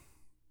shop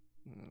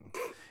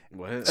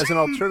What? as an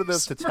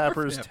alternative to Smurf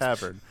Tapper's Nips.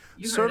 Tavern,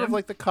 You sort heard of him.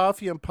 like the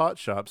coffee and pot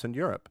shops in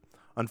Europe.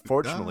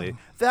 Unfortunately,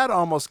 that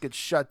almost gets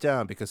shut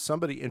down because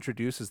somebody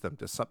introduces them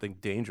to something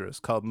dangerous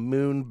called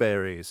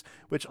moonberries,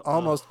 which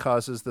almost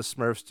causes the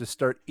Smurfs to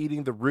start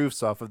eating the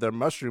roofs off of their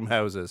mushroom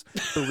houses,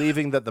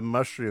 believing that the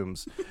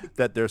mushrooms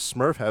that their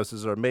Smurf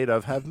houses are made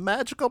of have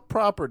magical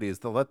properties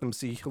that let them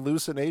see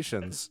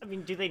hallucinations. I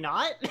mean, do they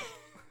not?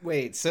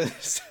 Wait, so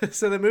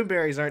the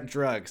moonberries aren't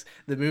drugs.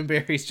 The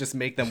moonberries just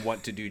make them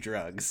want to do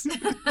drugs.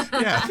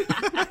 Yeah.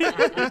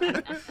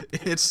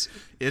 it's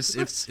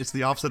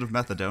the opposite of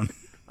methadone.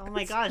 Oh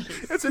my gosh.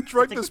 It's a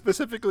drug that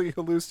specifically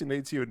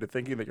hallucinates you into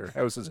thinking that your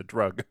house is a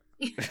drug.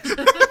 I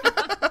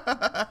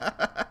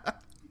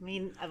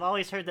mean, I've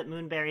always heard that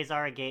moonberries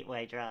are a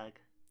gateway drug.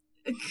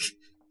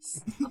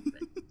 Stop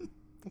it.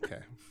 Okay.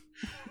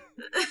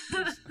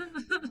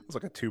 It's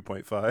like a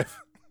 2.5.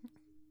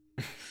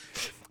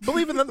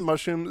 Believing that the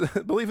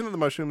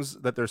mushrooms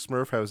that their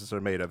Smurf houses are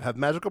made of have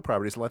magical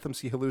properties that let them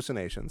see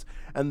hallucinations,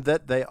 and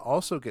that they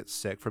also get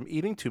sick from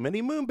eating too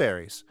many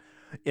moonberries.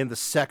 In the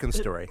second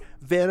story,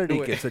 Vanity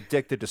gets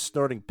addicted to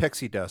snorting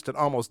pixie dust and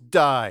almost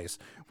dies,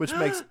 which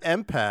makes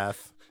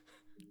Empath...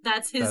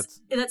 That's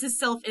his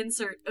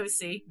self-insert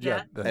OC.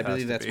 Yeah. I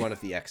believe that's one of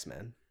the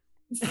X-Men.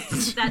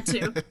 That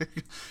too.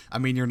 I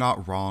mean, you're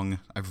not wrong.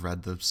 I've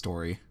read the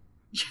story.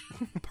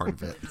 Part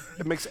of it.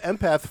 It makes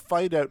Empath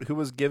find out who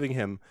was giving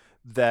him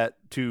that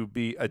to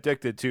be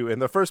addicted to in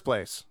the first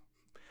place.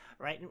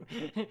 Right.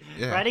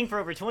 Yeah. Writing for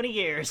over 20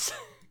 years.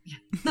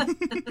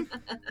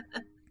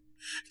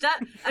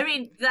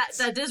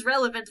 That is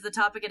relevant to the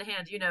topic at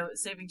hand.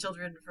 Saving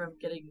children from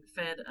getting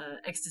fed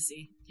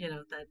ecstasy.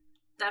 That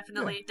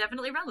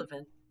definitely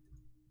relevant.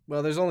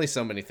 Well, there's only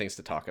so many things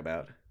to talk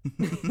about.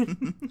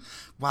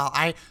 Well,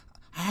 I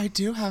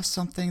do have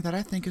something that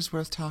I think is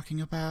worth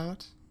talking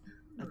about.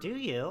 Do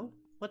you?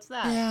 What's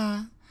that?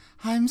 Yeah,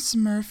 I'm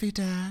Smurfy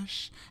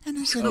Dash, and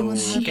has anyone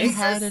ever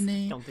had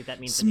any Don't think that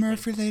means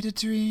Smurf-related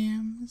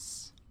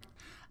dreams?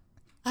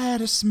 I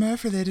had a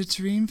Smurf-related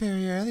dream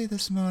very early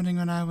this morning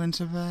when I went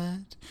to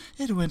bed.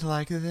 It went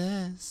like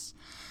this.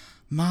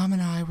 Mom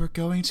and I were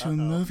going to a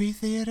movie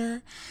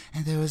theater,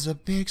 and there was a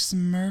big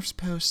Smurfs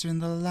poster in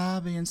the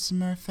lobby, and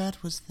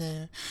Smurfette was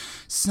there.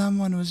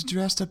 Someone was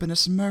dressed up in a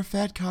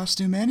Smurfette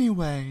costume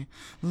anyway,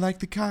 like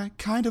the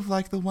kind of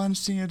like the one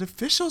seen at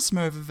official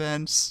Smurf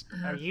events.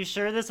 Are you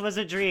sure this was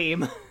a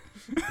dream?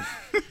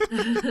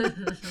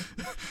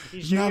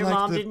 You sure Not your like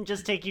mom the- didn't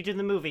just take you to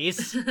the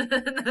movies?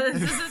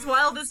 This is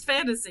wildest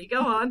fantasy.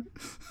 Go on.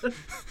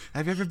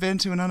 Have you ever been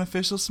to an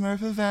unofficial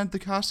Smurf event? The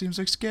costumes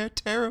are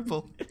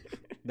terrible.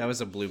 That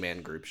was a Blue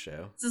Man Group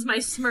show. This is my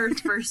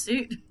Smurf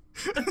fursuit.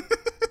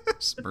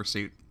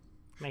 Smursuit.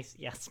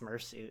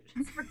 Smursuit.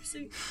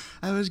 Fursuit.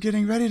 I was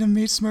getting ready to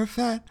meet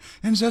Smurfette,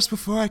 and just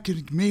before I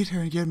could meet her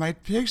and get my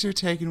picture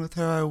taken with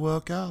her, I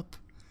woke up.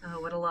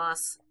 Oh, what a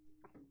loss.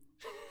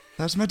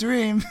 That's my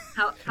dream.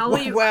 How will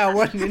you? Wow,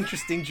 what an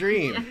interesting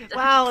dream.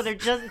 Wow,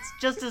 it's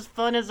just as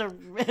fun as a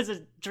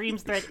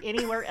dreams thread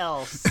anywhere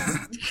else.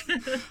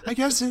 I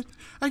guess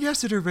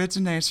it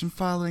originates from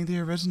following the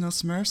original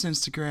Smurfs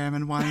Instagram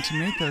and wanting to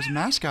meet those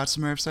mascot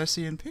Smurfs I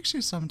see in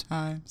pictures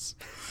sometimes.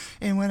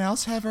 Anyone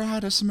else ever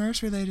had a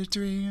Smurfs-related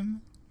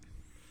dream?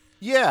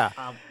 Yeah,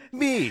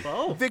 me,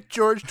 Vic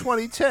George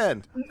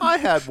 2010. I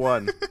had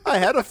one. I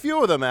had a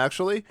few of them,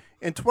 actually.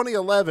 In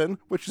 2011,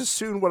 which is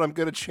soon what I'm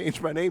going to change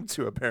my name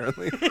to,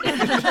 apparently.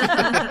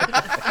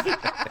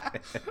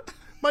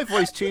 My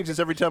voice changes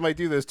every time I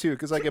do this, too,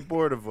 because I get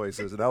bored of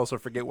voices, and I also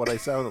forget what I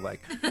sounded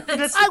like.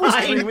 I was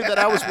dreaming that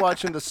I was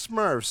watching the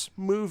Smurfs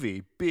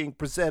movie being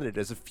presented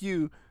as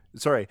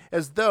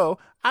though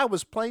I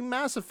was playing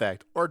Mass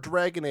Effect or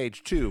Dragon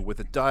Age 2 with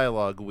a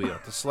dialogue wheel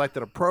to select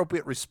an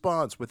appropriate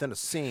response within a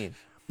scene.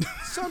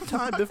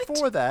 Sometime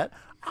before that,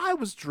 I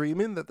was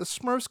dreaming that the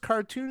Smurfs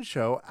cartoon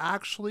show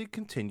actually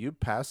continued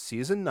past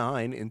season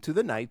 9 into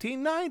the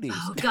 1990s.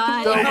 Oh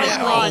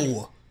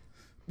God!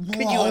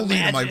 Can you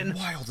imagine? My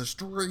wildest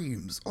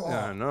dreams.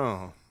 I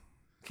know.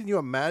 Can you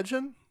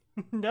imagine?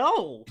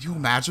 No. Can you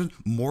imagine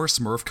more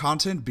Smurf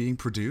content being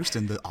produced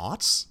in the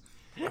aughts?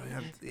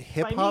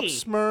 Hip hop me.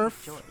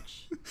 Smurf,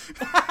 George.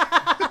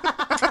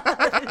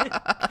 video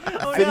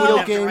I don't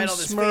have to game write all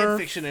this fan Smurf,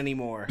 fiction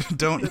anymore.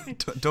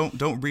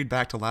 Don't read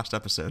back to last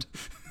episode.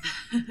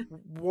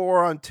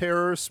 War on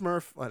Terror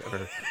Smurf,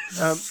 whatever.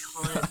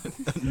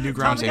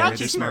 Newgrounds Tamagotchi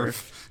animated Smurf.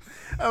 Smurf.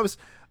 I was.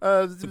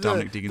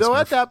 Dominic Deegan Though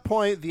Smurf. at that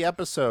point, the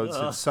episodes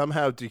had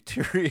somehow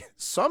deteriorated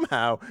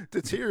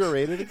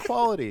in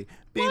quality,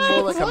 being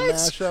more like a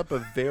mashup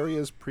of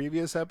various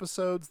previous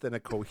episodes than a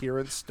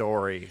coherent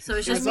story. So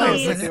it's just It's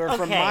almost like Please. they were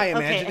from my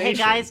imagination. Hey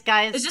guys,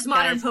 it's just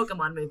modern guys,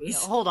 Pokemon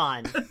movies. Hold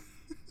on.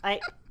 I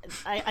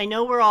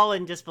know we're all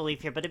in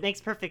disbelief here, but it makes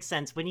perfect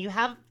sense when you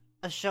have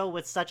a show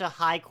with such a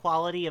high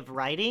quality of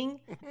writing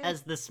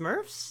as the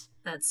Smurfs.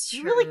 That's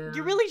true.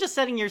 You're really just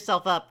setting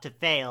yourself up to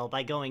fail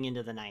by going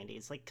into the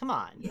 90s. Like, come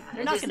on. Yeah,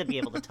 They're it not is- going to be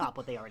able to top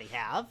what they already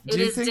have. It Do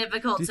you is think-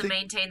 difficult do you to think-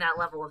 maintain that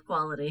level of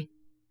quality.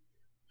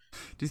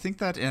 Do you think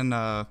that in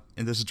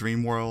this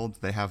dream world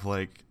they have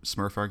like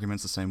Smurf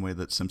arguments the same way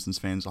that Simpsons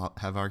fans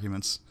have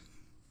arguments?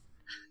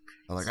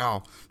 They're like,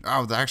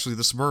 actually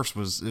the Smurfs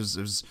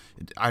is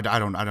I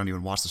don't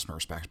even watch the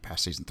Smurfs back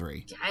past season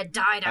 3. Yeah, it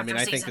died after I mean,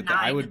 I think season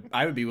that 9.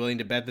 I would be willing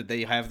to bet that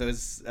they have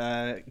those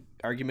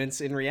arguments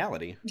in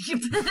reality.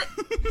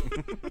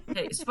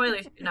 Hey,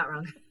 spoiler, you're not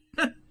wrong.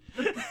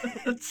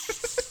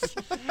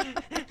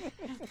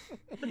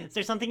 Is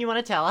there something you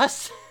want to tell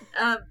us?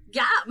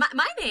 Yeah,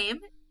 my name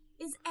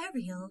is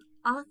Ariel,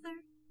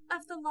 author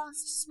of The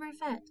Lost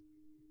Smurfette.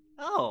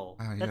 Oh,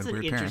 Wow, you that's had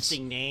an weird parents.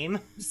 interesting name.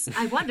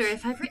 I wonder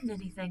if I've written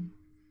anything.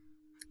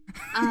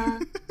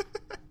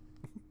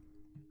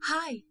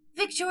 Hi,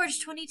 Vic George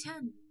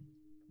 2010.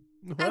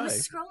 I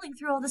was scrolling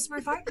through all the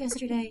Smurf art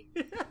yesterday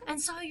and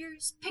saw your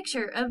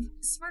picture of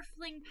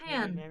Smurfling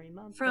Pan Merry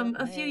month from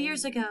of a few May.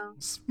 years ago.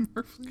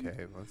 Smurfling?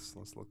 Okay, let's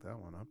look that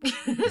one up.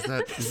 Is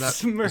that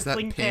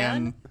Smurfling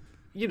Pan?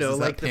 You know, Is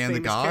that like the Pan the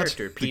famous god?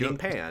 character, The Pete goat? and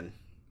Pan.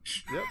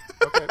 Yep.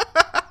 Okay.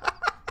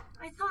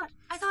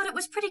 I thought it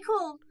was pretty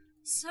cool,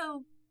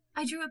 so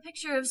I drew a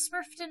picture of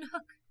Smurfton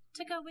Hook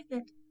to go with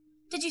it.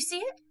 Did you see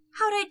it?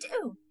 How'd I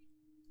do?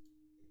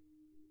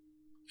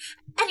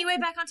 Anyway,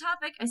 back on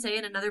topic, I say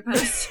in another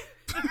post.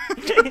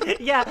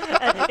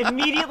 Yeah,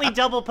 immediately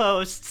double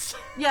posts.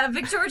 Yeah,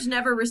 Vic George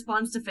never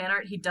responds to fan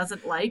art he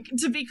doesn't like,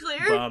 to be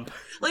clear. Bump.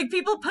 Like,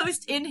 people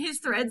post in his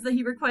threads that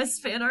he requests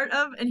fan art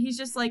of, and he's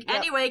just like,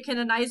 anyway, can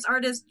a nice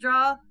artist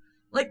draw?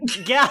 Like,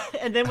 Yeah,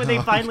 and then when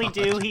they finally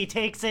do, he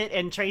takes it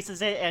and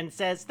traces it and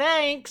says,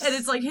 thanks! and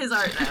it's like his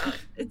art now.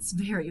 It's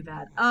very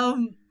bad.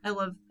 I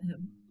love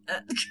him.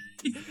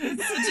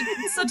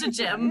 Such a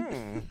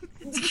gem.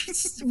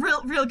 Just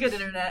real good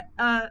internet.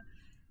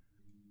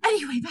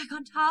 Anyway, back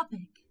on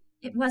topic.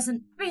 It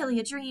wasn't really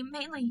a dream,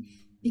 mainly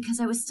because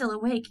I was still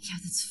awake. Yeah,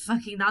 that's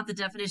fucking not the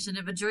definition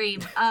of a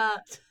dream.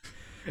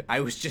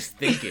 I was just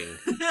thinking.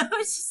 I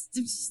was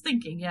just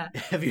thinking, yeah.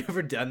 Have you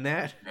ever done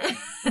that?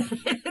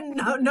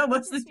 No,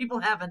 most of these people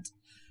haven't.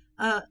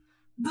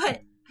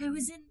 But I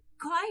was in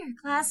choir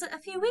class a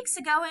few weeks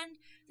ago, and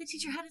the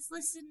teacher had us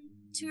listen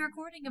to a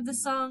recording of the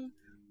song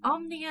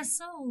Omnia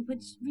Soul,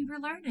 which we were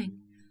learning.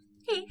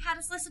 He had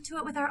us listen to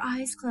it with our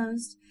eyes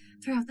closed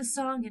throughout the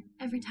song, and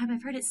every time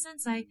I've heard it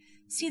since, I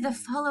see the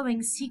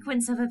following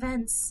sequence of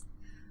events.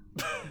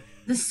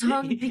 The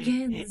song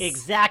begins.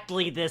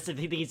 Exactly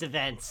these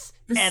events.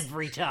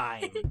 Every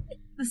time.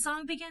 The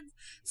song begins.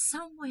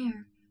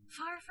 Somewhere,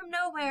 far from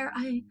nowhere,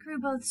 I grew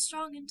both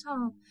strong and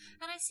tall,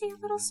 and I see a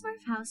little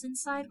Smurf house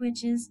inside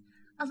which is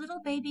a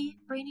little baby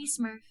Brainy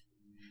Smurf.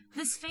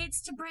 This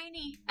fades to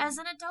Brainy as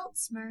an adult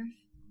Smurf.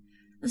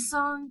 The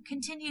song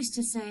continues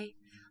to say,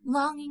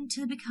 longing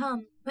to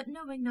become, but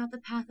knowing not the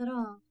path at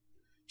all,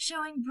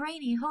 showing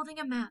Brainy holding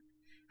a map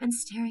and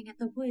staring at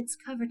the woods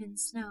covered in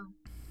snow.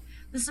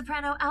 The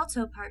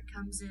soprano-alto part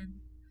comes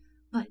in,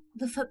 but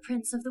the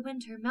footprints of the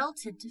winter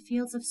melted to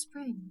fields of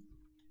spring.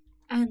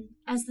 And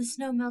as the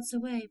snow melts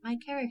away, my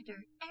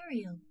character,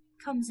 Ariel,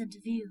 comes into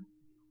view.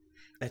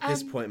 At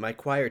this point, my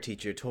choir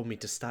teacher told me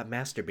to stop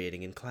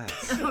masturbating in class.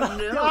 Oh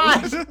no!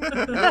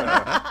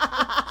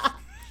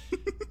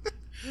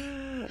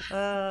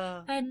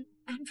 And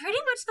pretty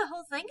much the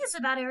whole thing is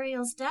about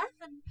Ariel's death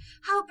and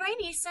how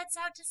Brainy sets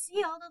out to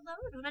sea all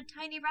alone on a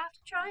tiny raft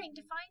trying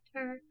to find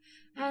her.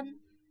 And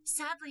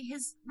sadly,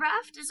 his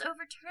raft is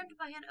overturned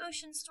by an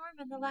ocean storm,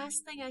 and the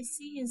last thing I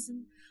see is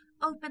an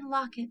open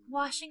locket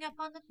washing up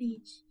on the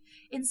beach.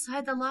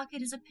 Inside the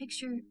locket is a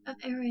picture of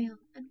Ariel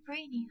and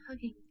Brainy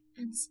hugging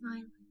and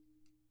smiling.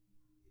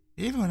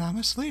 Even when I'm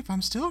asleep,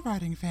 I'm still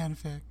writing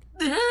fanfic.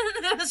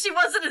 She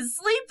wasn't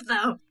asleep,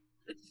 though.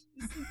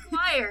 She's in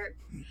choir,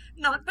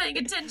 not paying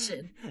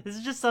attention. This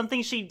is just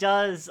something she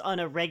does on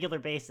a regular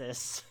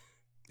basis.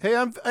 Hey,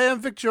 I am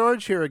Vic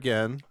George here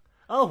again.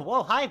 Oh,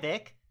 whoa, hi,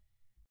 Vic.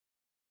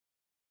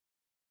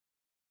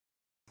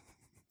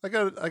 I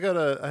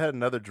had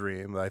another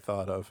dream that I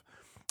thought of.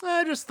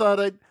 I just thought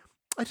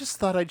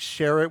I'd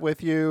share it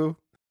with you.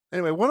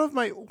 Anyway, one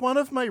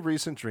of my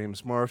recent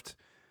dreams morphed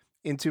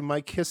into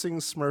my kissing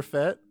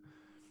Smurfette,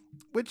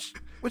 which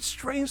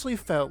strangely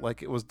felt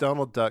like it was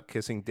Donald Duck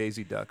kissing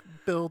Daisy Duck,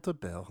 bill to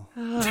bill.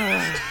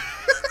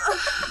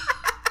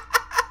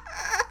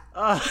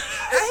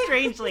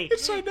 Strangely.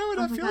 I know what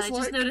that God, feels I like.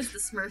 just noticed the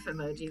Smurf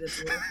emoji that's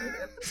a little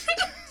further up.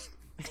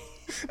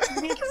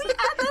 Can we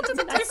add that to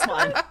the next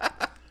one?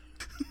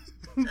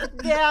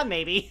 Yeah,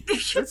 maybe.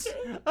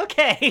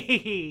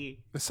 Okay.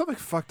 There's something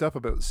fucked up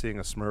about seeing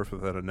a Smurf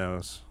without a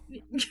nose.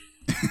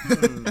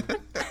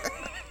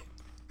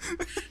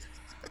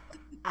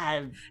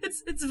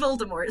 It's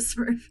Voldemort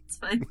Smurf. It's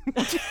fine.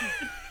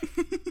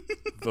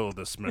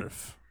 Volda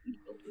Smurf.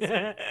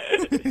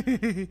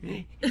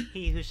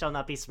 He who shall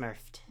not be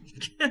smurfed.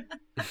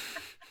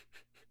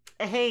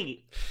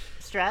 Hey,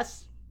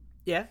 Stress,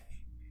 Yeah?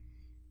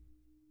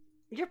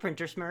 you're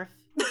Printer Smurf.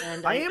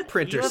 And I am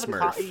Printer you have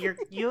Smurf.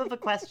 You have a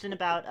question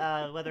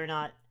about whether or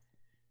not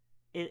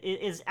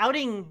is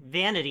outing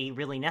vanity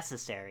really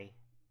necessary?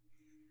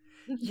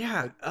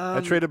 Yeah. I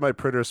traded my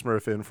printer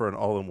Smurf in for an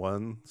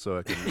all-in-one, so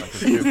I can do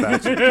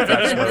fax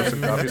Smurfs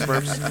and coffee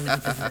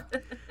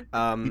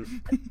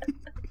Smurfs.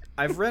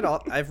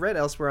 I've read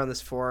elsewhere on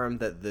this forum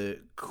that the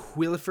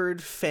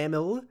Quilliford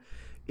family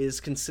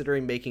is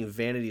considering making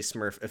Vanity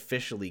Smurf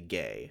officially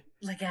gay.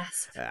 Like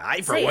ass.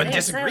 I, for one,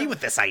 disagree with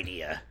this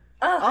idea.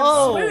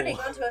 Oh, I'm swooning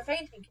onto a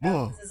fainting couch.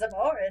 Whoa. This is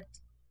abhorrent.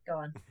 Go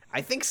on.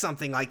 I think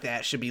something like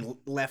that should be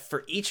left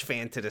for each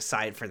fan to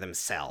decide for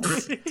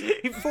themselves.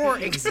 For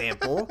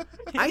example,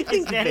 I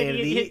think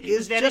Vanity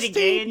is vanity just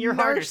gay a and your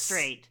heart is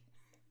straight.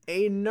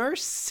 A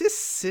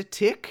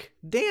narcissistic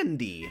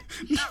dandy.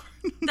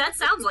 That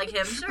sounds like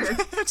him, sure.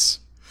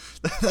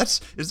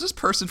 That's is this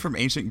person from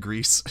ancient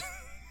Greece?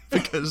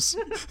 Because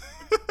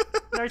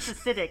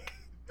Narcissistic.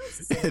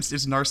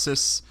 it's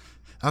Narcissus.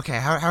 Okay,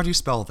 how do you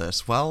spell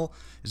this? Well,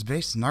 it's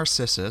based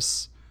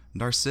Narcissus.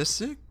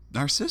 Narcissistic?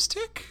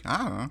 I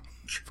don't know.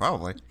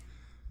 Probably.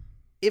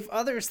 If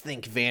others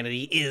think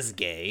Vanity is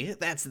gay,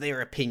 that's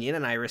their opinion,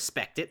 and I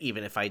respect it,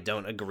 even if I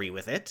don't agree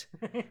with it.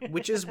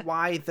 Which is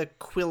why the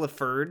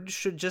Quilliford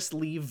should just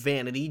leave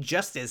Vanity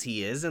just as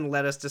he is and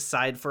let us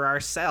decide for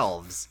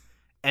ourselves.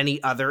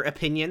 Any other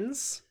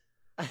opinions?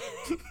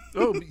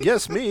 Oh,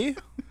 yes, me.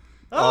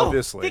 Oh,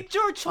 Obviously. Vic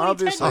George 2010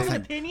 Obviously. has an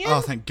opinion?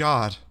 Oh, thank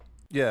God.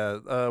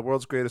 Yeah,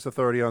 world's greatest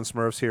authority on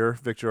Smurfs here,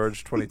 Vic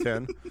George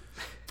 2010.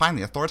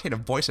 Finally, authoritative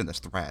voice in this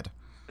thread.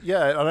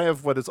 Yeah, and I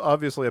have what is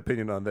obviously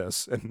opinion on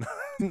this, and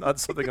not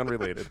something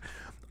unrelated.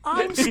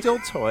 I'm still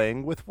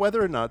toying with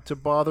whether or not to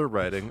bother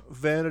writing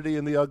Vanity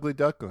and the Ugly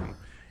Duckling,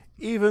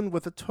 even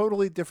with a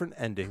totally different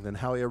ending than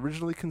how I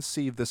originally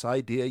conceived this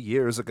idea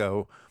years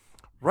ago.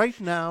 Right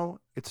now,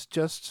 it's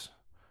just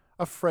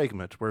a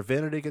fragment where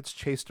Vanity gets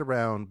chased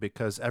around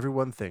because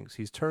everyone thinks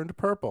he's turned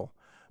purple,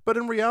 but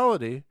in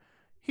reality,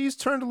 he's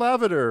turned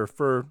lavender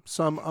for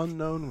some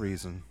unknown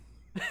reason.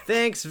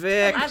 Thanks,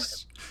 Vic.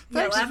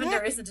 No,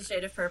 lavender isn't a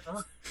shade of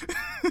purple.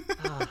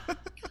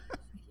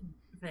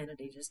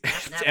 Vanity just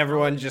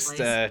Everyone just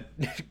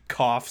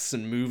coughs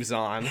and moves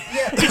on.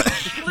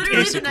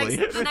 Literally,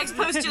 the next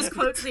post just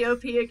quotes the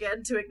OP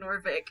again to ignore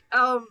Vic.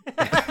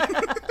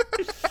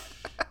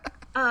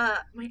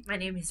 My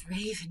name is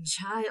Raven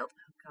Child.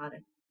 Oh God, I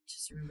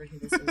just remembered who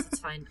this is. It's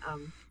fine.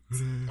 It's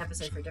an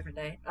episode for a different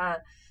day. I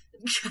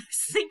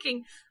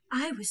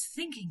was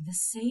thinking the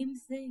same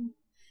thing.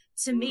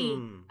 To me,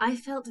 I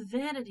felt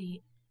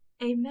Vanity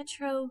a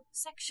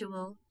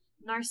metrosexual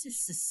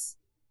narcissus.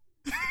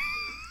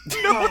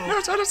 No one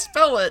knows how to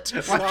spell it.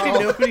 Why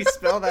can nobody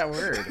spell that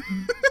word?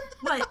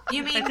 What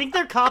you mean? I think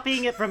they're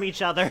copying it from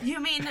each other.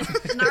 You mean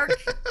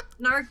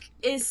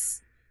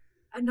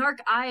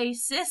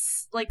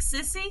narc-isis, like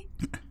sissy?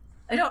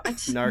 I don't.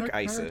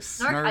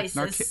 Narc-ISIS.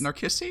 Narc-ISIS.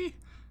 Narcissi?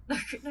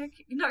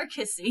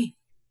 Narcissi.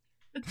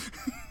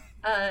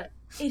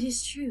 It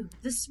is true.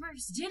 The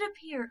Smurfs did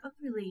appear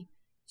upperly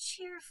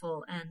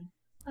cheerful and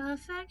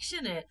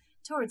affectionate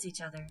towards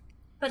each other.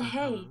 But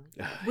hey,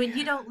 when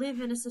you don't live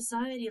in a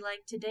society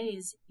like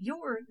today's,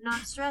 you're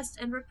not stressed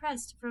and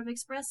repressed from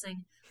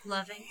expressing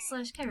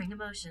loving/caring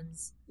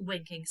emotions.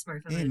 Winking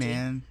Smurf emoji. Hey,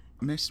 man.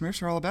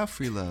 Smurfs are all about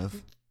free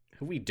love.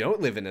 We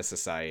don't live in a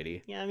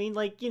society. Yeah, I mean,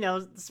 like, you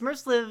know,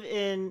 Smurfs live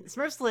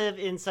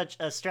in such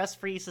a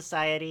stress-free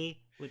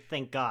society.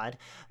 Thank God.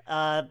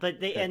 But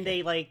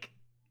they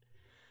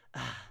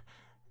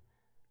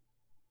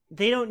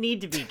they don't need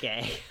to be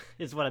gay.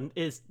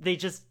 They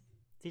just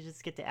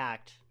get to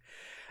act.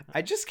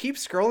 I just keep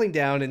scrolling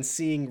down and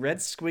seeing red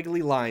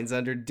squiggly lines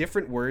under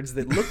different words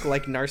that look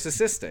like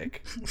narcissistic.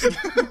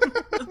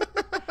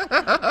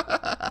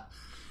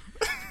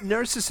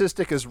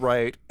 Narcissistic is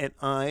right, and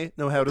I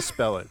know how to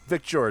spell it.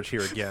 Vic George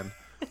here again.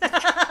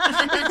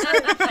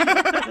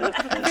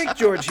 Vic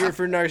George here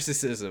for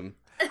narcissism.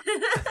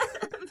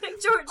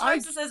 Vic George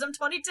narcissism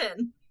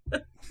 2010.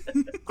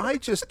 I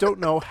just don't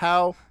know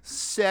how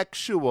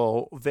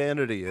sexual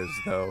Vanity is,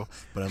 though.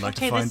 But I'd like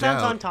Okay, to find this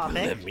sounds out. on topic.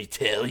 Let me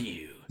tell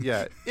you.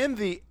 Yeah, in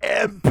the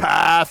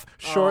Empath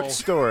short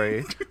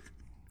story.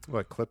 Oh,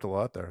 I clipped a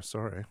lot there.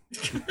 Sorry.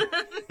 In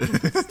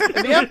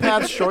the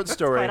Empath short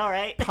story, quite all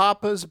right.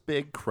 Papa's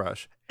big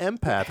crush,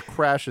 Empath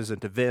crashes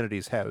into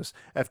Vanity's house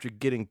after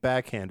getting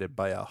backhanded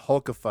by a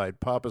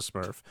hulkified Papa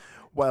Smurf,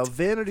 while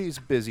Vanity's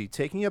busy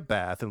taking a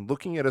bath and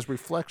looking at his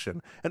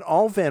reflection, and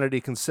all Vanity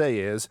can say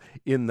is,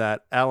 in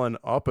that Alan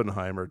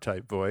Oppenheimer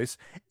type voice,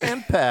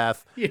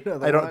 Empath. You know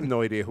the I don't one. have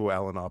no idea who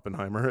Alan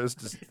Oppenheimer is.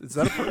 Is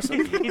that a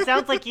person? He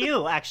sounds like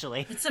you,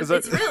 actually. It's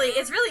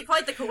really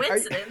quite the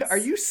coincidence. Are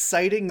you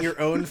citing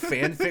your own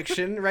fan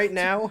fiction right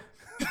now?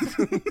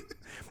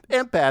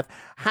 Empath,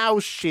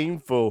 how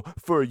shameful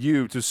for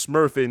you to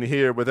smurf in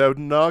here without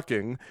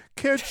knocking.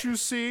 Can't you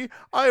see?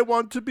 I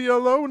want to be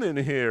alone in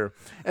here.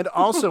 And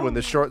also in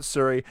the short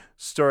story,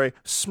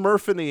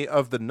 Smurfany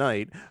of the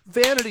Night,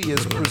 Vanity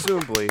is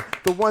presumably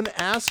the one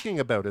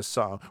asking about his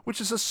song, which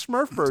is a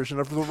Smurf version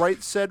of the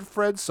Right Said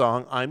Fred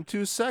song, I'm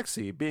Too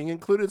Sexy, being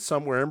included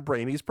somewhere in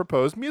Brainy's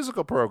proposed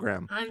musical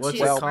program. I'm What's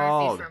too it Smurfy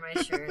called? for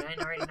my shirt. I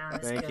already know how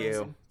this Thank goes.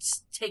 you. I'm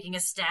just taking a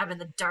stab in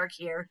the dark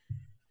here.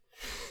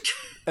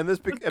 And this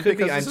be because I'm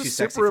this Too is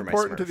Sexy super for my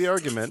important to Smurf. the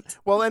argument.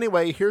 Well,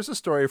 anyway, here's a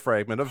story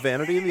fragment of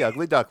Vanity and the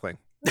Ugly Duckling.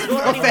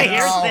 Anyway,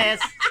 here's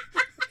this.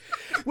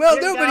 Well,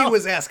 Here you nobody go.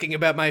 was asking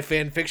about my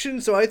fan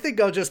fiction, so I think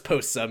I'll just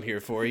post some here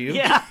for you.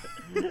 Yeah.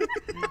 I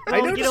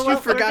Well, noticed you know you what?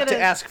 We're forgot to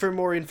gonna- ask for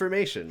more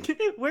information.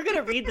 We're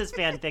gonna read this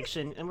fan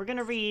fiction, and we're going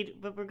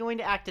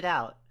to act it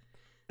out.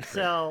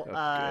 So,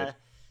 good.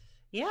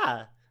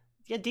 yeah,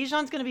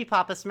 Dijon's gonna be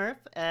Papa Smurf.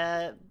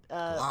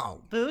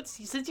 Wow.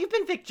 Boots, since you've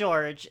been Vic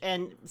George,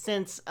 and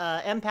since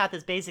Empath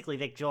is basically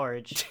Vic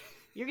George,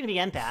 you're gonna be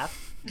Empath.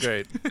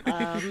 Great.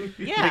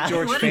 Yeah. Vic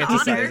George What an honor.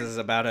 fantasizes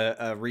about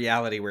a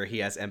reality where he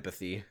has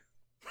empathy.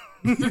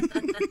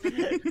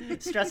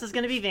 Stress is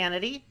gonna be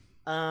Vanity.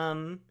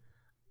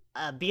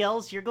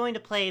 BLs, you're going to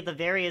play the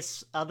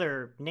various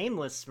other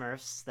nameless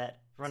Smurfs that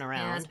run Yeah,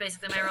 around, that's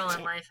basically my role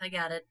in life. I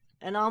got it.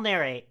 and I'll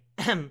narrate.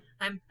 I'm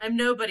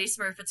nobody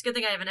Smurf. It's a good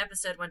thing I have an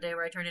episode one day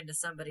where I turn into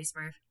somebody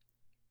Smurf.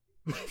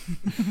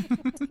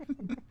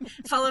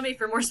 Follow me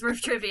for more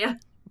Smurf trivia.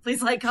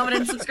 Please like, comment,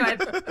 and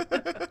subscribe.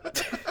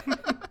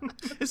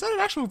 Is that an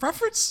actual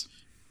reference?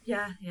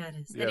 Yeah, it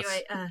is. Yes.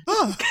 Anyway,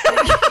 Oh.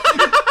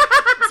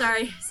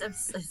 sorry,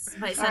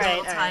 might sound a little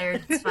All right.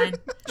 tired. It's fine.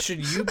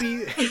 Should you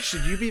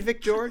be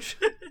Vic George?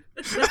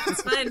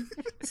 It's fine.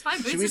 It's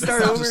fine. Should we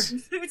start over?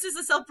 Boots is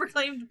a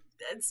self-proclaimed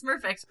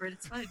Smurf expert.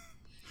 It's fine.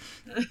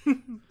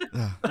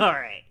 All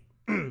right.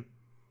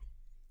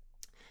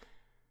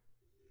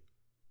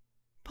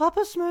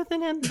 Papa Smurf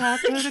and Empath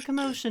heard a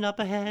commotion up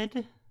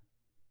ahead.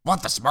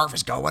 What the Smurf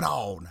is going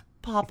on?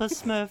 Papa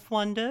Smurf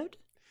wondered.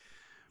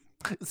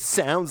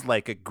 Sounds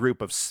like a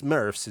group of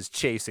Smurfs is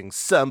chasing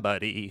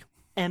somebody.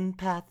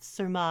 Empath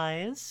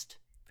surmised.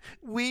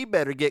 We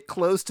better get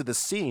close to the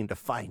scene to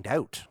find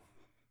out.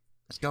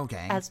 Let's go,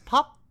 gang. As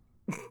Papa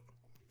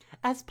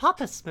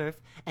Smurf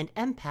and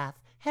Empath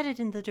headed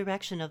in the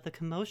direction of the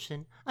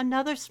commotion,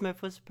 another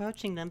Smurf was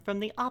approaching them from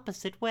the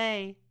opposite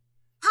way.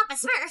 Papa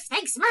Smurf,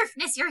 thank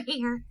Smurfness you're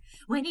here.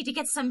 We need to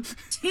get some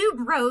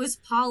tuberose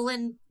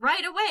pollen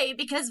right away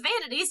because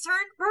Vanity's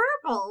turned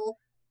purple.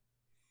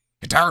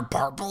 You turned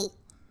purple?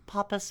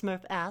 Papa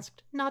Smurf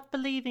asked, not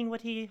believing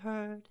what he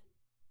heard.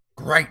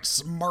 Great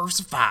Smurfs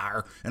of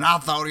fire, and I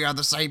thought he had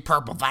the same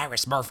purple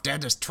virus Smurf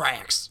did his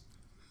tracks.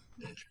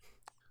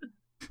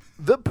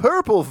 The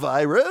purple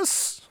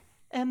virus?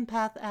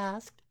 Empath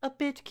asked, a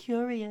bit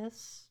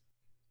curious.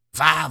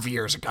 5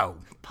 years ago,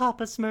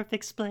 Papa Smurf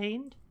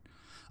explained.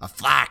 a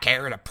fly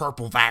carried a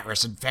purple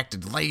virus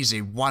infected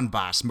Lazy one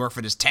by a Smurf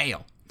in his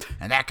tail,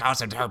 and that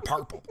caused him to turn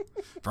purple.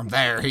 From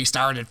there, he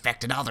started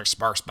infecting other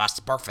Smurfs by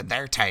smurfing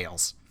their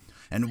tails.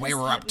 And we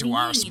were up to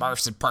our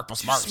Smurfs and purple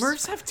Smurfs.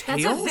 Smurfs have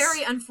tails? That's a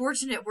very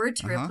unfortunate word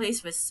to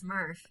replace with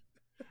Smurf.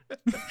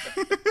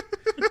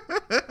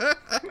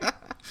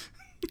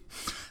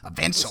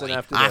 Eventually,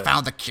 Listen, I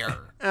found the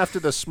cure. After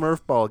the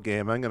Smurf ball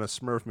game, I'm going to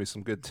Smurf me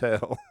some good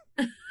tail.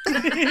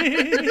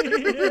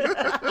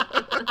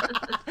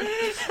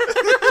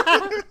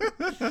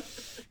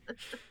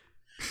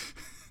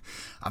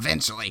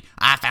 Eventually,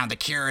 I found the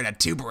cure in a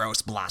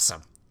tuberose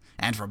blossom.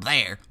 And from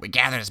there, we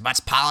gathered as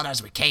much pollen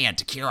as we can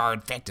to cure our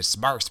infected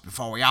Smurfs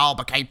before we all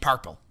became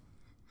purple.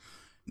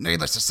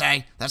 Needless to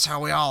say, that's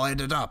how we all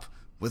ended up,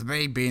 with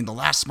me being the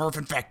last Smurf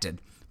infected.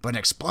 But an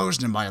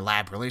explosion in my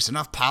lab released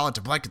enough pollen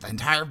to blanket the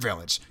entire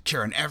village,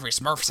 curing every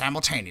Smurf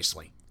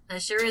simultaneously.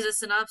 That sure is a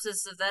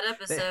synopsis of that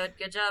episode.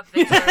 Good job,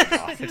 Victor.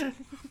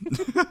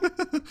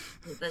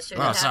 That sure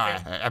Oh, did sorry,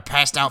 happen. I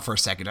passed out for a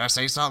second. Did I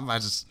say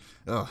something?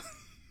 Ugh.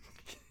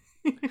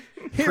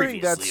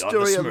 Hearing that Previously on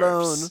the story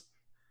Smurfs.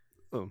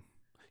 alone...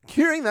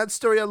 Hearing that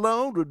story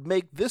alone would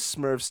make this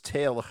Smurf's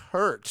tail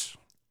hurt.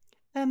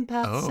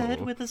 Empath said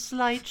Oh. with a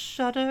slight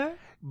shudder.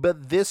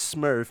 But this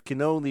Smurf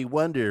can only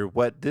wonder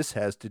what this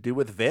has to do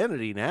with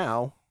Vanity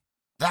now.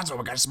 That's what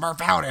we're gonna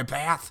Smurf out,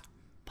 Empath.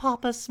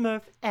 Papa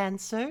Smurf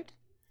answered.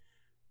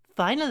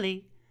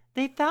 Finally,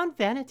 they found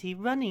Vanity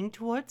running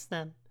towards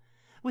them,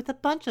 with a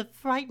bunch of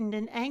frightened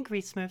and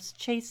angry Smurfs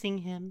chasing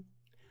him.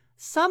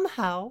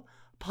 Somehow,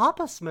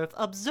 Papa Smurf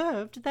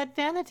observed that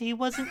Vanity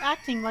wasn't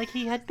acting like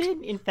he had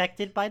been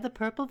infected by the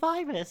purple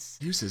virus.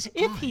 Use his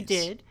If he eyes.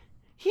 did,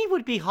 he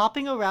would be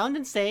hopping around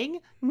and saying,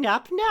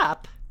 nap,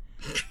 nap.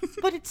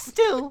 But it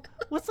still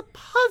was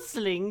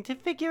puzzling to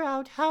figure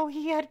out how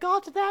he had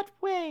got that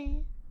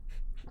way.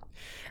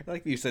 I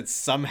like that you said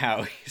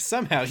somehow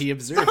he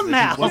observed that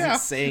Somehow. he wasn't Yeah.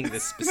 saying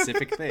this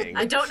specific thing.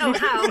 I don't know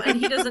how, and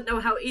he doesn't know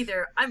how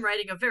either. I'm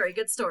writing a very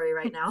good story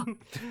right now.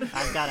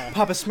 I've got a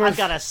Papa Smurf. I've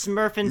got a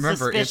Smurfing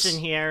Remember, suspicion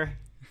it's- here.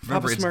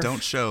 Remember, Papa it's Smurf.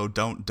 don't show,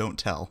 don't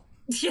tell.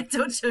 Yeah,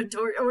 don't show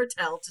or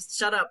tell. Just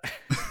shut up.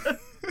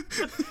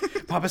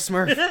 Papa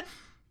Smurf.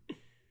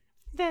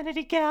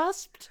 Vanity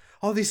gasped.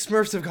 All these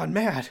Smurfs have gone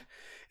mad.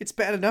 It's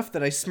bad enough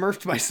that I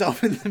smurfed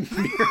myself in the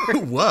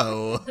mirror.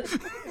 Whoa.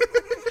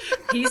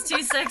 He's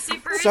too sexy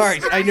for his Sorry,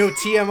 Smurf. I know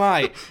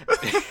TMI.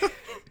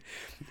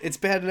 It's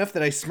bad enough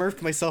that I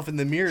smurfed myself in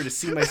the mirror to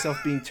see myself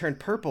being turned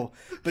purple,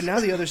 but now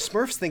the other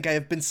Smurfs think I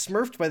have been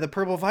smurfed by the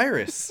purple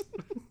virus.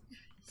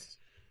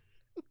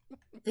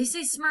 They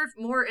say Smurf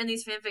more in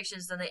these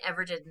fanfictions than they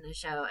ever did in the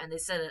show, and they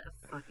said it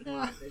a fucking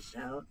lot in the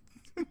show.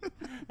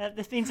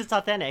 That means it's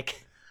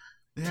authentic.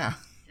 Yeah.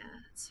 Yeah,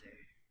 that's fair.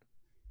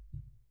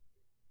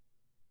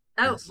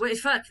 Oh, Yes. wait,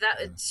 fuck,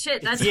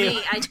 shit, that's you.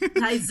 me.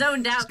 I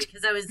zoned out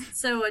because I was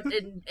so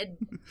smurfed out.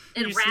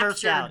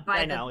 enraptured by,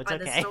 I know, it's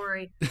the okay.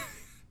 story.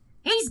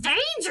 He's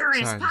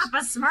dangerous, Sorry.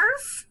 Papa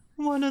Smurf.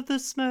 One of the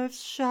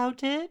Smurfs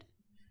shouted.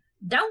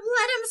 Don't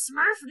let him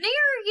Smurf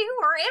near you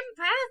or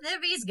Empath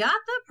if he's got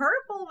the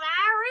purple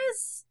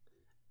virus.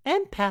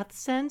 Empath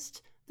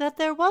sensed that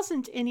there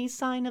wasn't any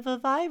sign of a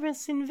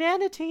virus in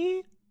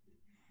Vanity.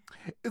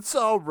 It's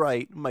all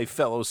right, my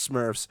fellow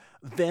Smurfs.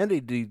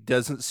 Vanity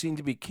doesn't seem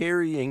to be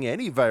carrying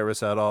any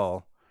virus at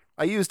all.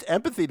 I used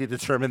empathy to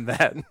determine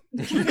that.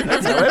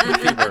 That's how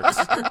empathy works.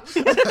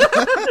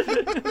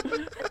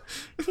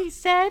 He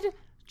said,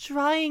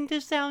 trying to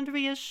sound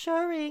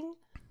reassuring.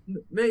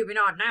 Maybe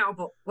not now,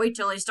 but wait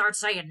till he starts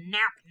saying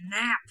nap,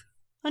 nap.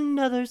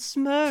 Another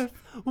Smurf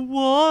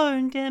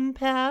warned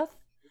Empath.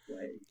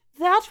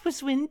 That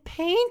was when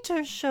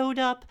Painter showed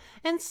up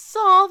and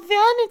saw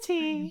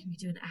Vanity. Let me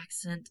do an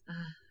accent.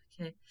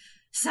 Okay.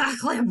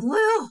 Sacre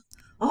bleu!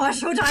 Or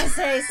should I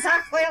say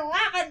Sackley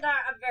Lavender?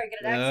 I'm very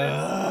good at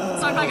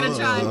accents, so I'm not gonna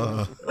try.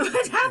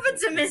 What happened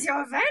to Miss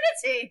Your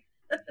Vanity?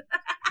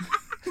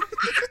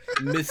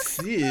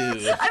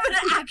 Monsieur. I'm an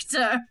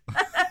actor.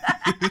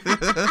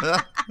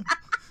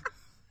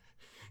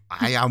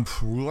 I am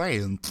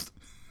Prince.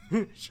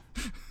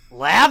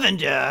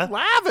 Lavender?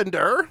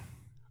 Lavender?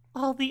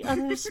 All the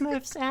other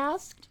Smurfs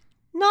asked,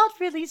 not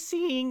really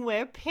seeing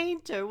where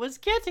Painter was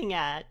getting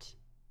at.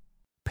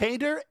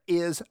 Painter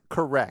is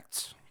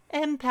correct.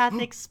 Empath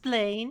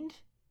explained.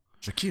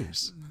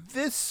 J'accuse.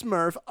 This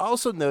Smurf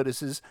also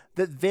notices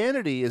that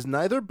Vanity is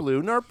neither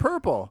blue nor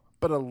purple,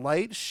 but a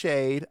light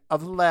shade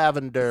of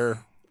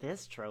lavender.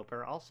 This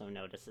troper also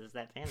notices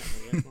that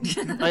Vanity is...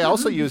 I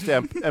also used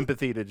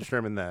empathy to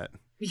determine that.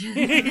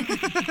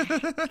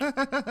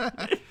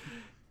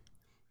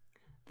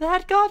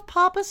 That got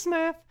Papa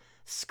Smurf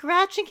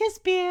scratching his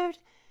beard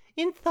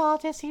in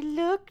thought as he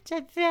looked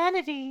at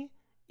Vanity.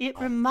 It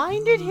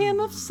reminded him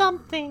of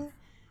something.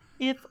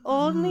 If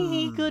only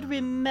he could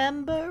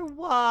remember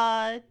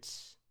what.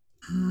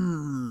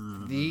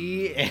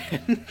 The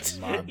end.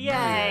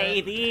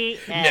 Yay, the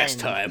end. Next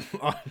time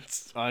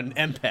on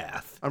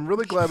Empath. I'm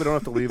really glad we don't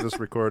have to leave this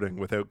recording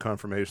without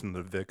confirmation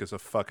that Vic is a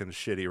fucking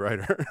shitty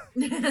writer.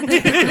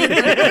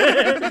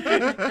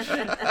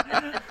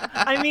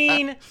 I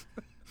mean,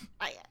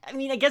 I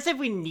guess if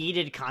we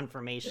needed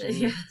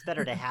confirmation, it's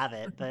better to have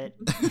it, but...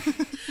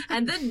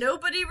 And then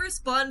nobody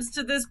responds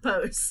to this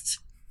post.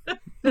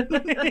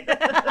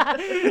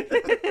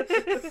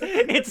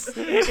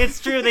 it's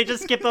true, they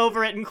just skip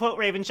over it and quote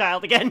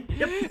Ravenchild again.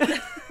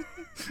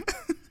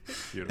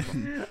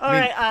 Beautiful. All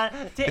right.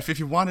 If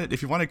you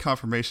wanted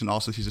confirmation,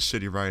 also he's a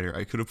shitty writer.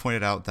 I could have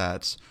pointed out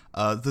that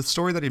the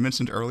story that he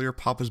mentioned earlier,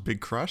 Papa's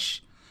Big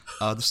Crush.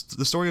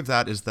 The story of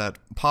that is that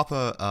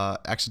Papa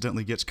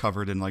accidentally gets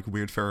covered in like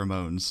weird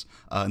pheromones,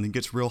 and then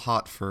gets real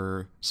hot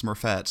for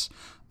Smurfette,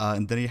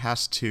 and then he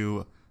has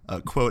to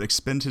quote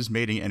expend his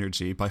mating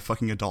energy by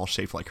fucking a doll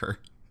shaped like her.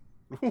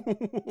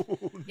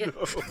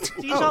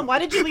 Dijon, why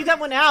did you leave that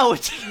one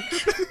out?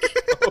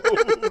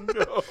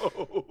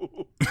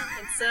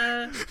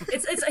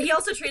 It's he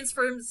also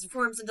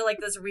transforms into like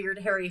this weird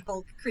hairy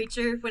Hulk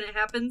creature when it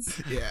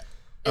happens. Yeah.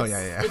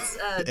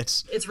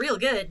 It's real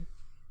good.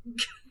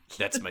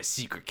 That's my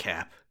secret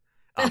cap.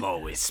 I'm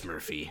always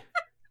Smurfy.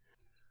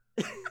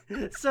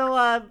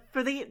 So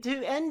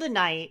to end the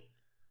night,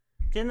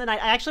 I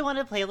actually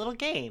wanted to play a little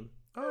game.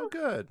 Oh,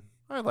 good.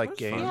 I like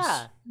games.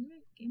 Yeah.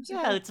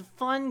 Yeah, it's a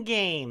fun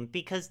game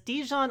because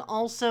Dijon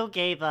also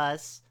gave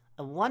us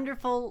a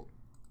wonderful,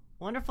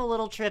 wonderful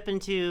little trip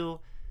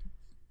into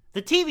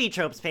the TV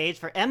tropes page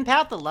for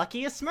Empath the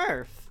Luckiest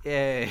Smurf.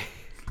 Yay.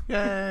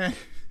 Yay.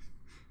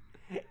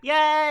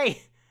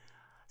 Yay!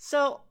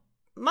 So,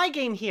 my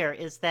game here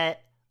is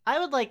that I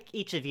would like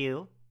each of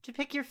you to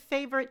pick your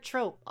favorite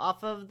trope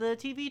off of the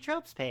TV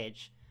tropes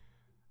page.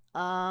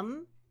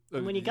 And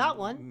when you got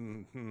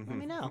one, let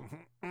me know.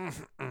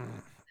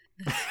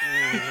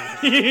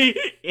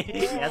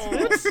 Yes,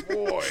 Boots?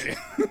 Boy.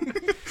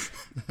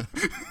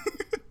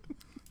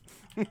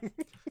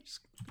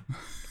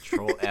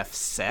 Control F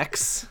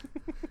sex.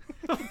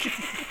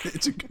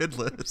 It's a good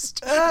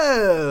list.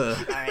 Oh.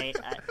 All right.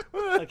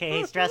 Okay,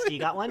 hey, Stress, you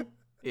got one?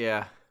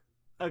 Yeah.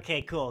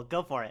 Okay, cool.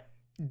 Go for it.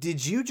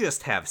 Did you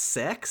just have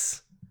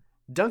sex?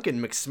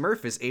 Duncan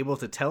McSmurf is able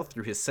to tell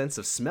through his sense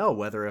of smell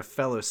whether a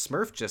fellow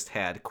Smurf just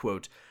had,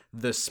 quote,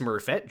 the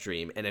Smurfette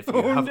dream. And if you,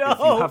 if you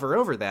hover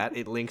over that,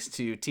 it links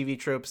to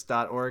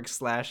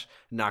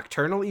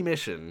tvtropes.org/nocturnal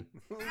emission.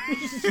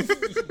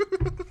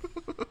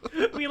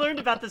 We learned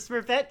about the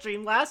Smurfette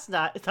dream last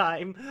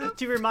time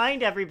to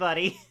remind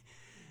everybody.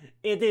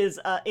 It is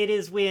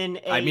when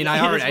a... I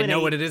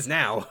know what it is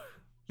now.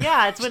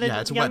 Yeah, it's when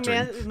it's a young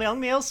wet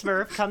male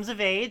Smurf comes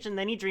of age and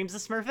then he dreams of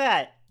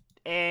Smurfette.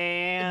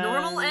 And...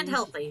 Normal and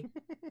healthy.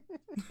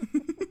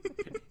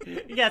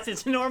 Yes,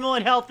 it's normal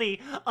and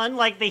healthy,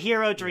 unlike the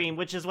hero dream,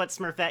 which is what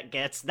Smurfette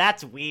gets.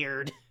 That's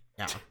weird.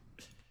 Yeah.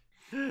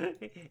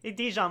 Hey,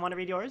 Dijon, want to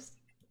read yours?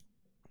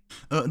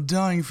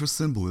 Dying for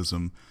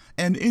symbolism.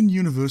 An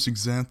in-universe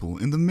example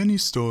in the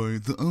mini-story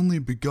The Only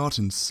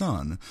Begotten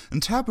Son,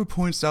 and Tapper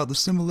points out the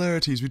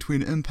similarities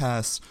between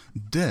Empath's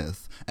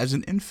death as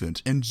an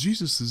infant and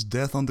Jesus'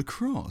 death on the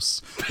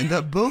cross, and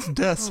that both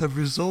deaths have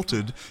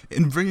resulted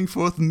in bringing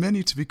forth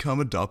many to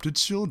become adopted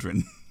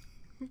children.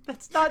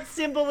 That's not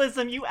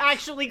symbolism. You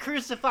actually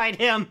crucified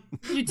him.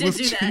 You did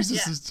do that,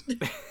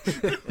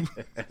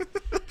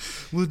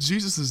 With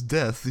Jesus'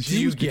 death, the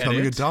humans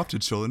becoming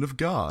adopted children of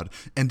God,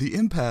 and the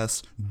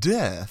Empath's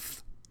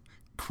death,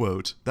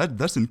 quote,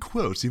 that's in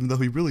quotes, even though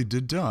he really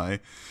did die,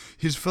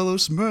 his fellow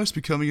Smurfs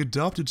becoming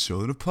adopted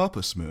children of Papa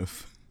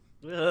Smurf.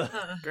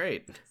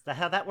 Great. Is that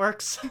how that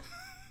works?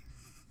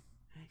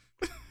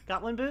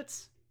 Got one,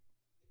 Boots?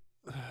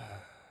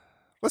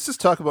 Let's just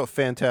talk about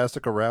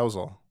fantastic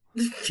arousal.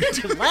 Let's.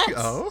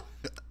 Oh?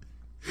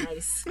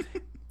 Nice.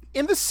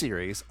 In the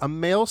series, a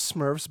male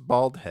Smurf's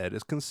bald head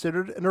is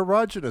considered an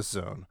erogenous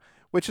zone,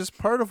 which is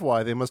part of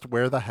why they must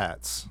wear the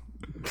hats.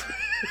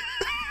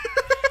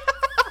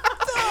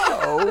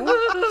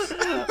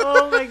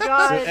 Oh my So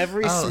god.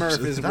 every Oh, Smurf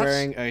so is that's-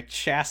 wearing a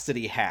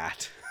chastity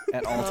hat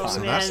at all Oh, times.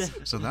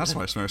 man. So that's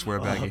why Smurfs wear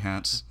baggy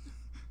hats.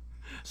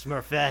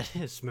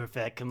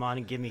 Smurfette, come on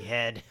and give me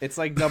head. It's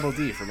like Double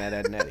D from Ed,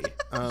 Edd and Eddy.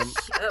 Oh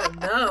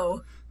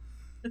no.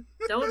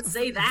 Don't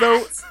say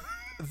that.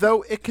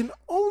 Though it can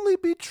only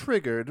be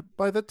triggered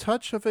by the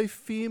touch of a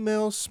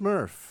female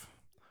Smurf.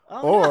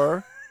 Oh,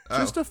 Or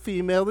just a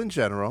female in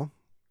general.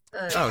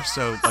 Oh,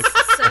 so like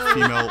So- a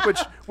female,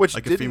 Which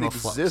Like a didn't female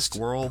exist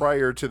squirrel?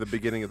 prior to the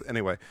beginning of...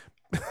 Anyway.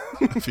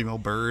 a female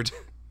bird,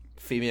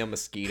 Female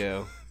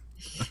mosquito.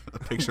 a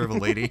picture of a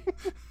lady.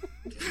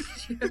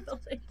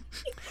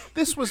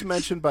 This was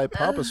mentioned by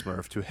Papa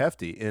Smurf to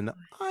Hefty in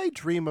I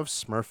Dream of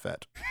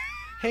Smurfette.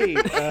 Hey,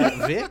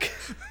 Vic,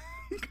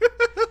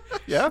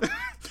 Yeah?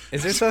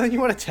 is there something you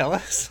want to tell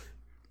us?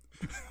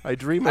 I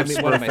Dream I of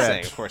mean, what am I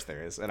saying? Smurfette. Of course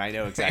there is, and I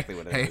know exactly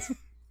what it Hey, is.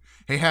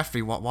 hey,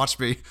 Hefty, watch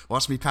me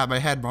pat my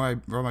head,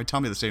 rub my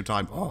tummy at the same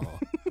time. Oh,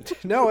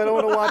 No, I don't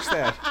want to watch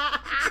that.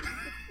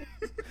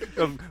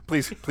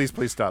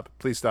 Please stop.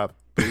 Please stop.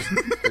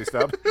 Please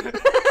stop.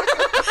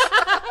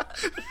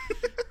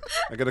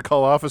 I gotta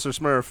call Officer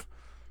Smurf.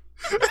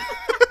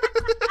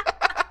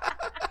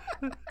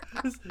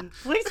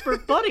 Place for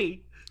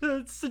Buddy.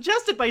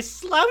 Suggested by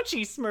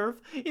Slouchy Smurf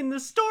in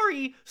the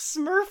story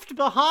Smurfed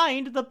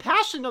Behind the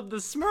Passion of the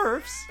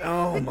Smurfs.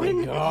 Oh my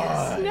When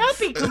god.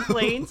 Snappy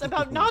complains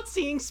about not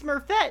seeing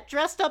Smurfette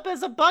dressed up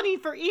as a bunny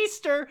for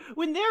Easter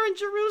when they're in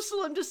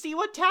Jerusalem to see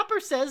what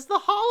Tapper says the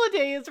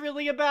holiday is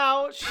really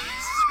about.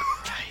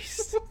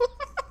 Christ.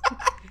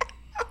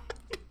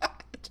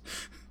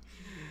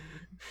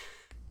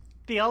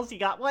 BLs, you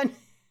got one?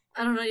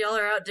 I don't know, y'all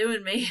are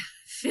outdoing me.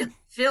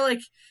 Feel like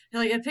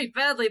I picked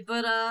badly,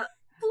 but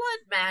blood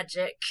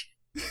magic.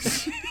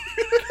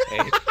 Hey,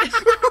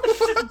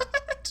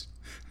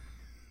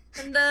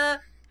 And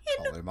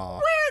Holy ma.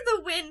 Where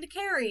the Wind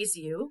Carries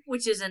You,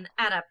 which is an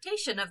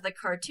adaptation of the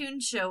cartoon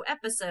show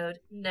episode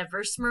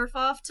Never Smurf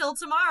Off Till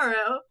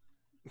Tomorrow.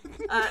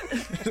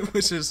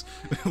 which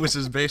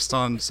is based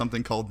on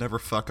something called Never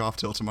Fuck Off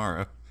Till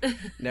Tomorrow.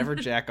 never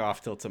jack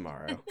off till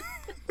tomorrow.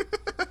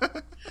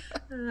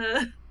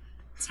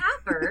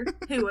 Tapper,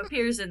 who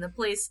appears in the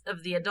place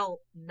of the adult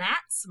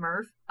Nat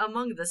Smurf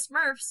among the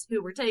Smurfs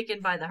who were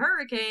taken by the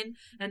hurricane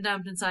and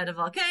dumped inside a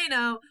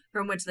volcano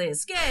from which they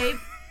escaped,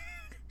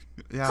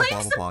 Yeah, Claims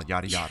blah blah blah,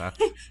 yada yada.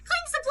 claims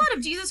the blood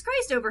of Jesus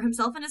Christ over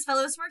himself and his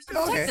fellow Smurfs to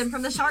protect Okay. them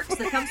from the sharks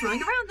that come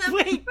swimming around them,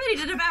 Wait. ready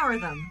to devour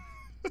them.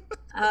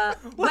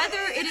 Whether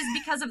it is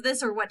because of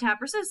this or what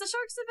Tapper says, the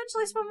sharks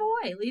eventually swim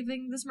away,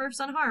 leaving the Smurfs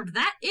unharmed.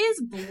 That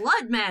is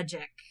blood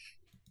magic.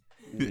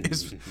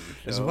 It's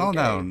Okay. well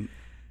known.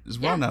 It's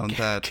well Yeah. known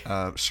that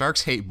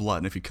sharks hate blood,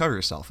 and if you cover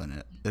yourself in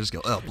it, they just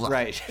go, oh, blood.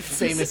 Right,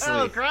 famously.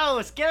 Oh,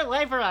 gross! Get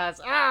away from us!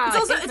 Ah, It's I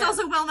also hate it's that.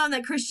 also well known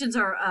that Christians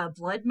are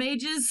blood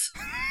mages.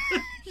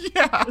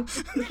 Yeah.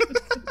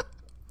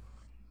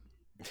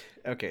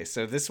 Okay,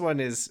 so this one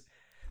is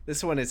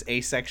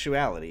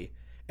asexuality,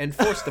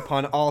 enforced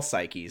upon all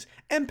psyches.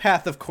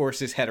 Empath, of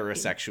course, is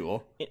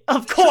heterosexual.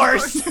 Of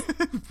course.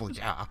 Well,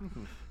 yeah.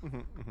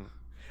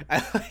 I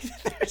like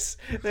that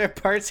there are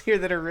parts here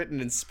that are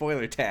written in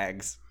spoiler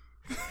tags.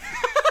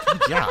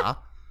 Yeah.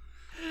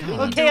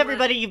 Okay,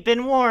 everybody, you've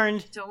been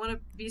warned. Don't want to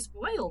be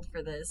spoiled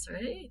for this,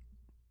 right?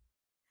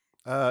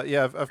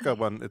 Yeah, I've got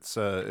one. It's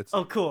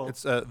Oh, cool.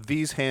 It's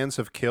These Hands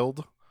Have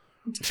Killed.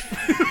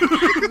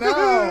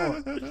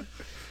 No.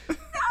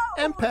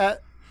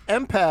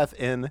 Empath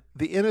in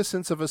The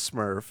Innocence of a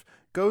Smurf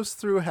goes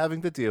through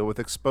having to deal with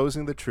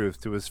exposing the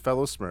truth to his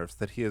fellow Smurfs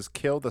that he has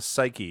killed a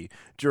psyche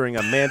during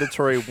a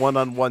mandatory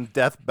one-on-one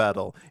death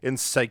battle in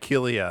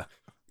Psychelia.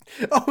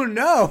 Oh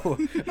no!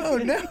 Oh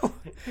no!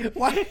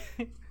 Why?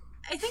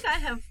 I think I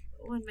have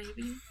one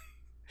maybe.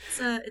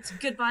 It's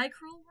Goodbye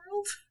Cruel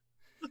World.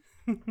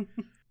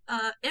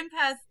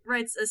 Empath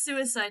writes a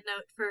suicide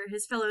note for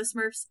his fellow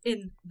Smurfs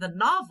in the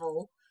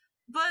novel,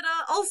 but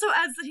also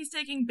adds that he's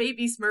taking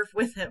baby Smurf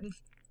with him.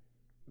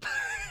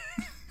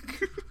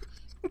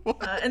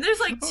 And there's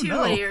like two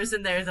no. layers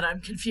in there that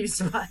I'm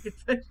confused by.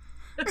 But...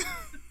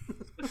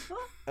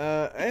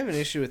 I have an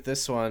issue with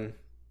this one.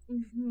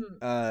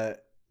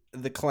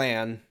 The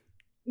clan.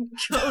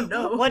 Oh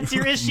no! What's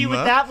your issue with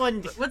What? that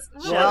one? What's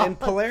Well, Well, in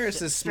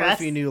Polaris' stress.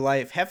 Smurfy New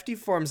Life, Hefty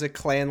forms a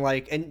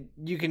clan-like, and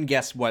you can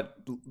guess what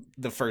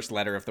the first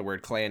letter of the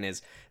word clan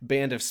is,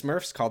 band of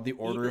Smurfs called the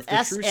Order of the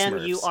True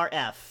Smurfs,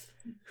 SMURF.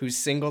 whose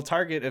single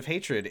target of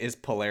hatred is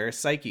Polaris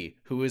Psyche,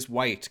 who is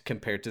white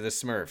compared to the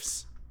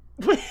Smurfs.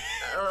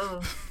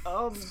 Oh.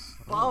 Oh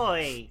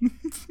boy.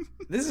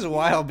 This is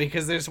wild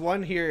because there's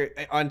one here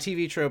on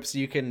TV Tropes.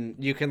 You can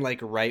like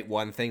write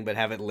one thing but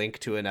have it link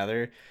to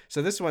another.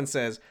 So this one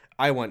says,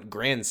 "I want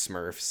grand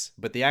Smurfs,"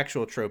 but the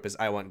actual trope is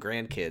 "I want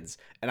grandkids."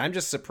 And I'm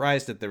just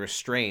surprised at the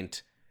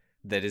restraint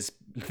that is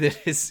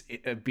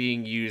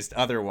being used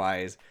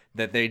otherwise,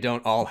 that they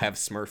don't all have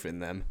Smurf in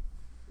them.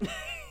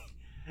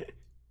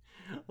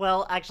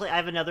 Well, actually, I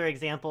have another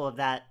example of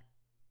that.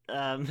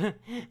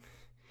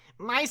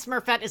 My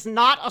Smurfette is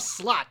not a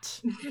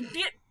slut.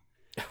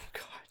 Oh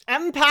God.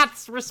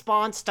 Empath's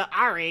response to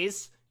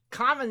Ares,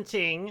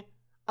 commenting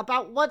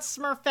about what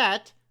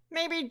Smurfette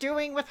may be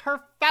doing with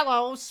her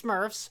fellow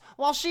Smurfs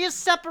while she is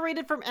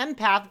separated from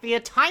Empath via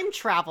time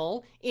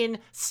travel in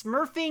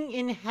Smurfing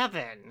in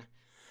Heaven.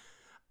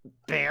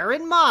 Bear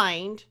in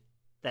mind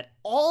that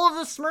all of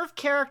the Smurf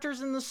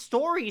characters in the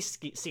story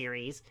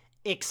series,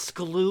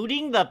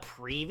 excluding the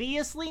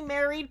previously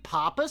married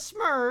Papa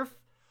Smurf,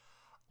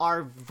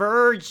 are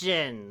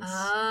virgins.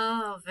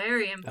 Oh,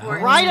 very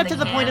important. Right up to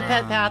the point of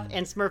Empath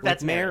and Smurfette's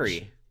Like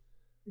marriage.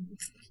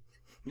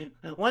 Mary.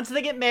 Once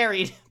they get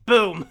married,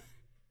 boom.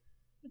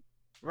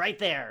 Right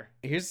there.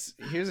 Here's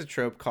a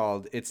trope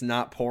called "It's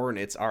not porn,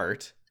 it's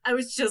art." I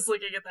was just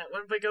looking at that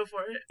one, but go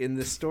for it. In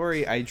the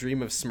story I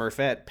Dream of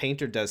Smurfette,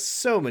 Painter does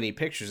so many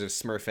pictures of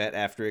Smurfette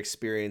after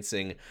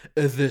experiencing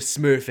the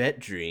Smurfette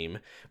dream,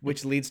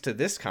 which leads to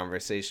this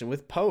conversation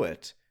with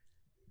Poet.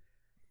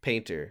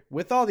 Painter: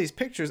 with all these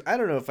pictures, I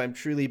don't know if I'm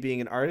truly being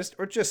an artist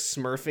or just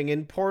smurfing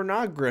in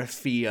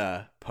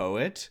pornographia.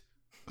 Poet: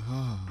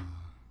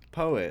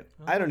 Poet: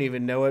 I don't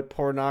even know what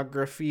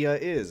pornographia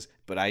is,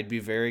 but I'd be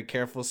very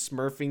careful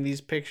smurfing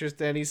these pictures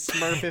to any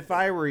Smurf if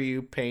I were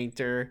you,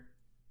 Painter.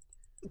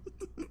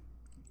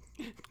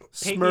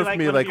 Paint me Smurf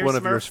me like one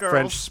of your Smurf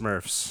French girls.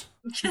 Smurfs.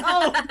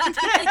 Oh,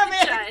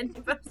 damn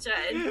it! Both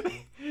tried.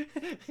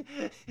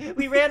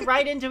 We ran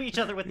right into each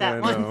other with that I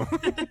one. know.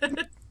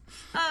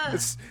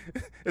 It's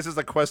this is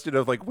a question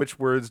of like which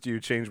words do you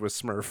change with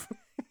Smurf?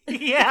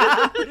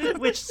 Yeah.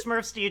 Which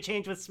Smurfs do you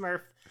change with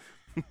Smurf?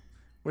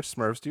 Which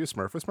Smurfs do you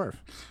Smurf with Smurf?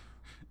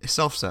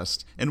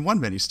 Self-cessed. In one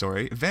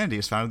mini-story, Vandy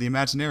is found in the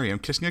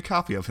Imaginarium kissing a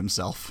copy of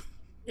himself.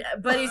 Yeah,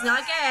 but he's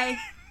not gay.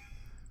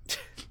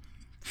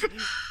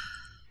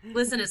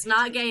 Listen, it's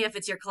not gay if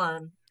it's your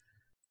clone.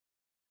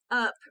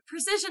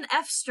 Precision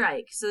F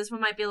strike. So this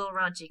one might be a little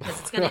raunchy because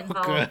it's gonna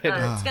involve good.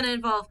 it's gonna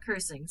involve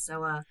cursing.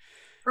 So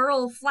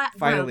Earl Flatbroke.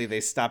 Finally, they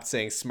stopped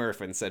saying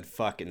Smurf and said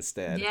fuck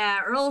instead.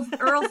 Yeah, Earl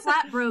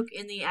Flatbroke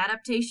in the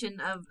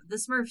adaptation of The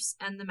Smurfs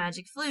and the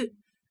Magic Flute.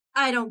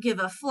 I don't give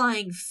a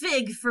flying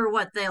fig for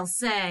what they'll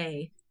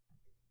say.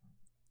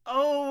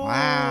 Oh.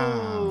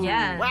 Wow.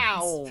 Yeah.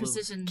 Wow.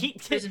 Precision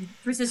fig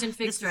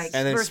This- strike.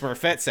 And then Smurf-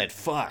 Smurfette said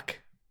fuck.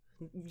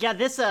 Yeah,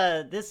 this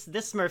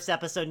Smurfs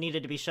episode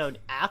needed to be showed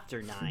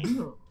after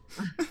 9.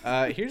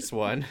 Here's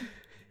one.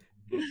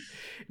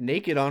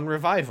 Naked on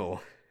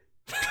Revival.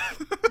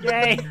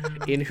 Yay.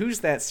 In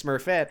Who's That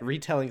Smurfette,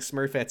 retelling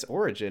Smurfette's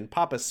origin,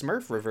 Papa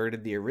Smurf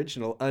reverted the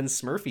original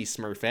unsmurfy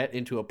Smurfette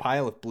into a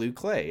pile of blue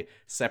clay,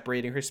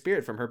 separating her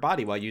spirit from her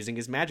body while using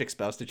his magic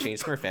spells to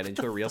change Smurfette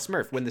into a real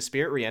Smurf. When the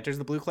spirit re-enters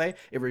the blue clay,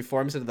 it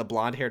reforms into the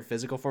blonde-haired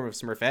physical form of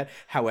Smurfette.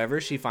 However,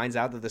 she finds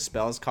out that the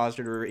spells caused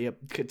her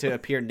to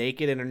appear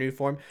naked in her new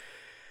form.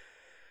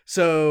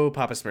 So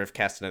Papa Smurf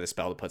cast another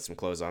spell to put some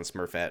clothes on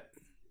Smurfette.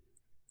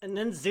 And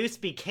then Zeus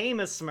became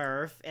a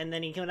Smurf, and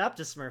then he went up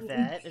to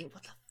Smurfette, and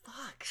what the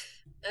fuck?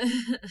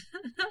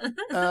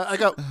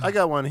 I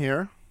got one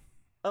here.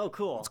 Oh,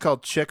 cool. It's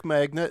called Chick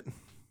Magnet.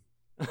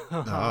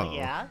 Oh,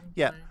 yeah?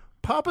 Yeah.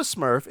 Papa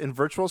Smurf in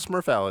Virtual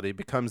Smurfality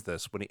becomes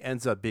this when he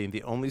ends up being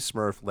the only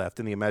Smurf left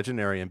in the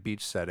Imaginarium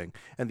beach setting,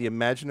 and the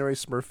imaginary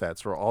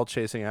Smurfettes are all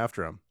chasing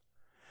after him.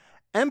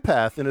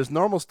 Empath in his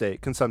normal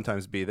state can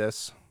sometimes be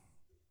this.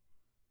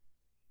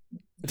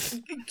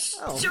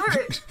 Oh.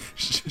 Sure.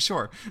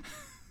 Sure.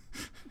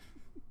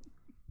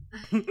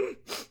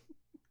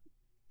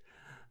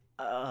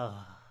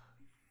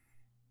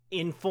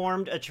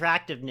 Informed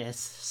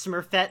attractiveness.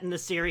 Smurfette in the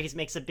series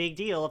makes a big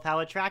deal of how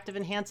attractive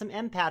and handsome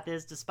Empath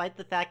is, despite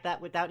the fact that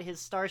without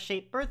his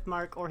star-shaped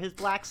birthmark or his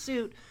black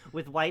suit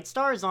with white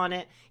stars on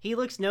it, he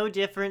looks no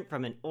different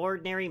from an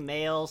ordinary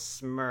male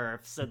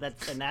Smurf.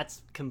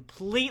 That's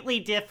completely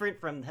different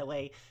from the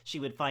way she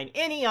would find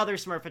any other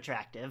Smurf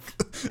attractive.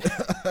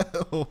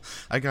 Oh,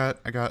 I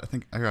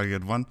think I got a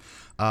good one.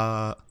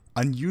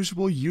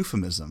 Unusual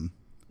euphemism.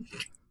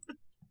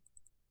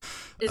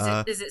 Is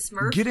it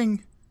Smurf?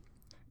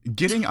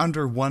 Getting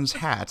under one's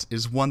hat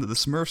is one that the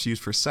Smurfs use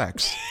for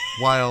sex,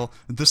 while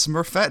the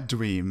Smurfette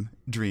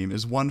dream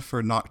is one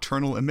for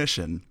nocturnal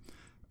emission.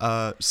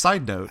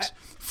 Side note,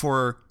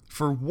 for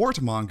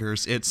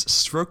wartmongers, it's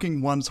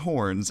stroking one's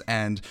horns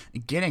and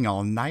getting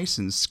all nice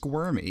and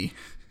squirmy.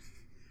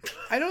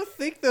 I don't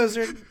think those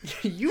are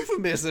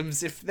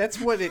euphemisms, if that's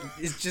what it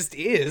just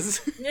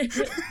is.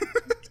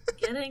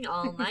 Getting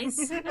all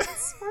nice and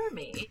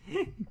squirmy.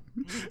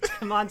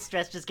 Come on,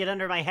 Stress, just get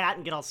under my hat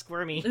and get all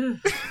squirmy.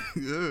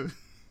 Ugh.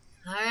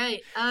 All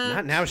right.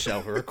 Not now,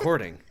 Shell. We're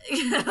recording.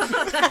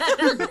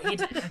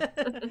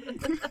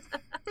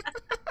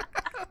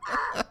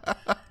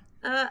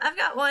 I've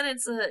got one.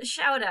 It's a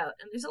shout out,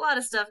 and there's a lot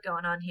of stuff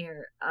going on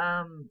here.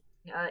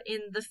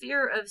 In The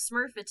Fear of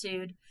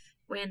Smurfitude,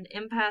 when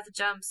Empath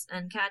jumps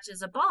and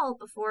catches a ball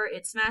before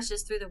it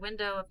smashes through the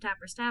window of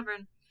Tapper's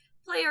Tavern,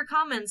 player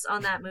comments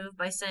on that move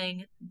by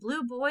saying,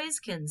 "Blue boys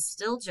can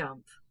still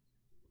jump."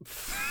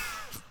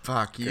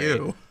 Fuck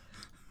you.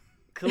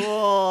 Cool.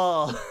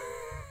 Oh,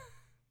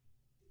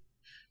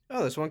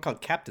 there's one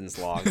called Captain's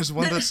Log. There's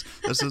one there's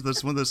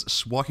one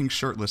this walking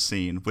shirtless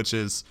scene, which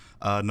is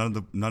none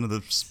of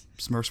the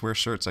Smurfs wear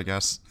shirts, I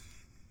guess.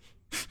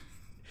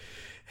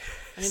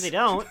 I mean, they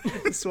don't.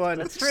 This one.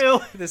 That's true.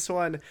 This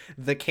one,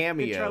 the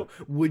cameo. trope.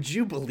 Would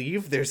you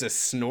believe there's a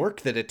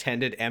snork that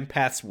attended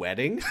Empath's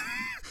wedding?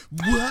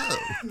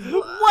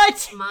 Whoa!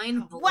 What?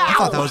 Mind blown.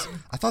 Wow.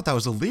 I thought that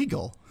was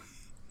illegal.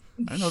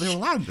 I didn't know they were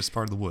allowed in this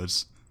part of the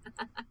woods.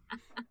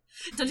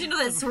 Don't you know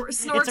that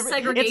snork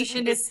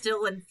segregation is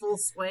still in full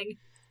swing?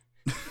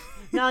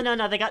 No.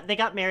 They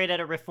got married at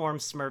a Reformed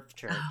Smurf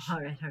church. Oh,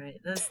 all right.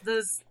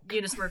 Those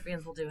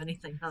Unismurfians will do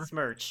anything, huh?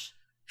 Smirch.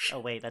 Oh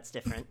wait, that's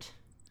different.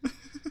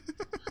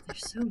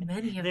 There's so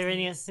many Are of there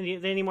these.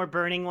 any more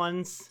burning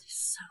ones?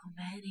 There's so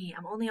many.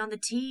 I'm only on the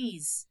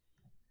T's.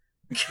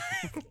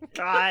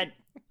 God.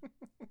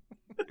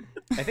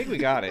 I think we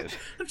got it.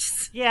 I'm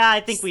just... Yeah,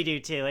 I think we do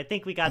too. I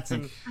think we got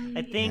some.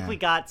 I think Yeah. we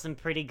got some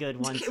pretty good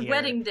ones here.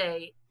 Wedding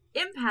day.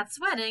 Empath's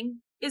wedding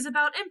is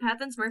about Empath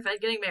and Smurfette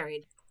getting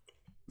married.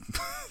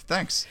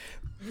 Thanks.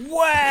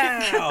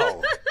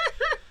 Wow!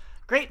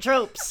 Great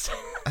tropes.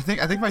 I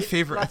think my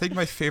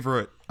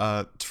favorite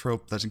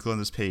trope that's included on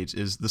this page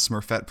is the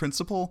Smurfette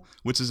principle,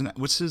 which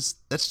is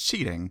that's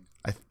cheating.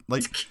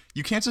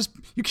 You can't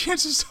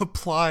just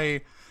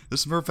apply the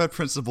Smurfette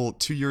principle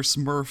to your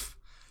Smurf.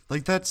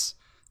 Like that's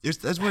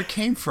where it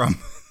came from.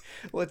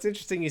 Well, it's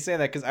interesting you say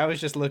that because I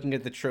was just looking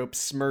at the trope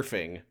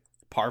smurfing.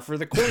 Par for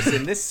the course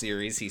in this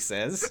series, he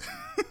says.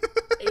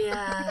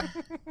 Yeah.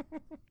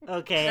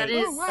 Okay. That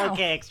is- Oh, wow.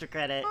 Okay, extra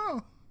credit.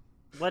 Oh.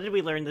 What did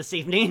we learn this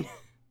evening?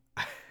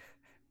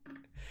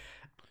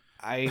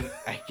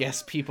 I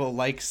guess people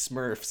like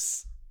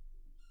Smurfs.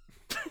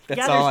 That's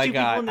Yeah, all there's I two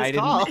people got. in this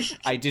call.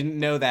 I didn't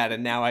know that,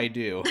 and now I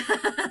do.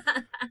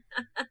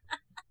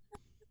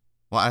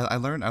 Well, I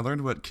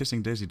learned what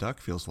kissing Daisy Duck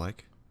feels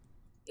like,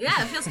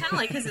 Yeah, it feels kind of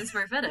like his and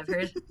Smurfette, I've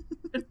heard.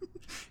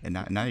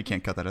 and now you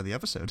can't cut that out of the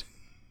episode.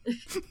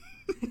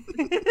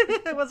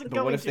 I wasn't But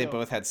going what if to. they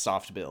both had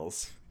soft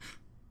bills?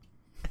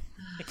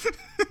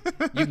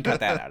 You can cut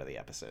that out of the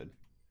episode.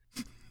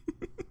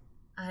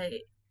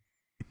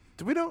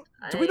 Do we know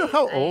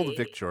how old I-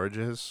 Vic George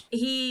is?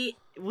 He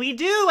We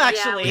do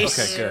actually. we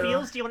Okay, good.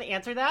 Feels, do you want to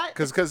answer that?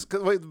 Because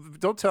wait,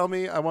 don't tell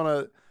me. I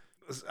want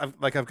to.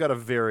 I've got a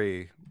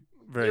very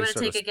You wanna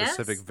sort of take a guess?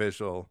 specific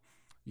visual.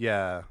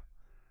 Yeah,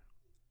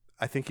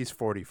 I think he's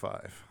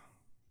 45.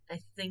 I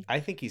think I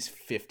think he's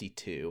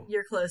 52.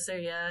 you're closer,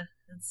 yeah.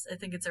 I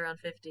think it's around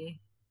 50.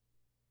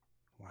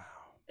 Wow.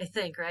 I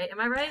think, right? Am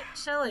I right,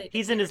 Shelley?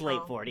 He's in his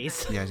late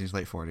 40s. Yeah, he's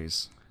late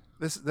 40s.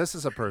 This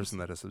is a person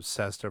that is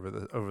obsessed over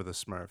the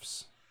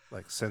Smurfs,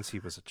 like since he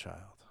was a child.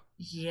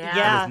 Yeah.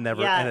 Yeah, has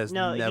never- yeah. and has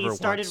No, never he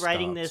started once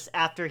writing stopped. this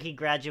after he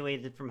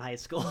graduated from high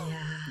school.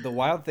 Yeah. The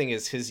wild thing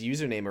is his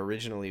username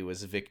originally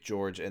was Vic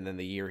George, and then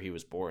the year he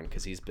was born,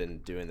 because he's been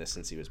doing this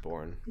since he was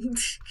born.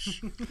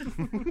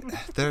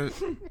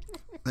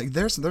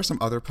 There's some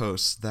other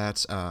posts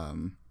that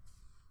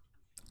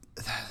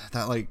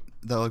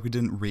we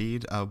didn't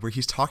read, where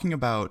he's talking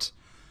about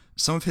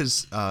some of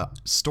his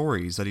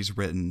stories that he's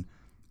written,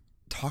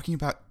 talking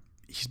about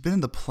he's been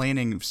in the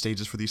planning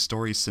stages for these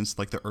stories since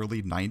like the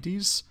early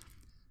 90s,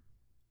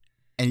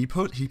 and he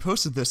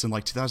posted this in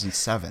like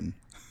 2007.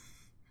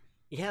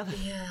 Yeah,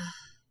 Yeah.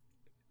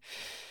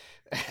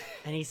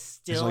 and he's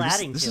He's still like,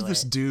 adding this to is it.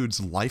 this dude's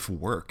life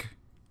work.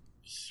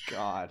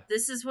 God.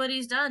 This is what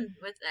he's done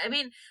with. I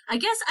mean, I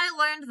guess I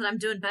learned that I'm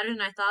doing better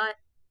than I thought.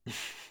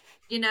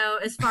 You know,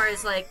 as far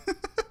as like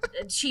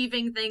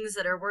achieving things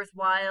that are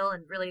worthwhile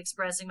and really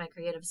expressing my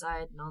creative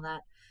side and all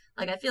that.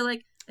 Like, I feel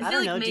like I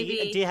don't know.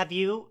 maybe Have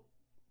you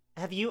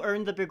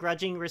earned the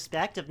begrudging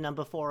respect of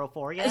number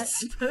 404 I yet?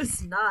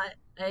 suppose not.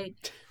 I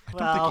don't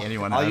Well, think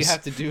anyone All has. you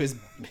have to do is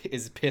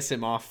piss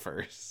him off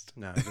first.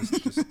 No,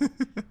 just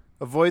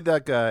avoid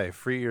that guy.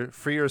 Free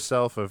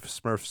yourself of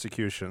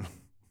Smurfsecution.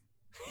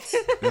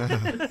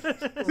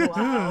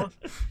 Wow.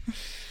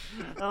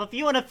 Well, if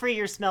you want to free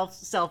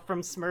yourself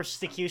from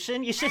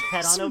Smurfsecution, you should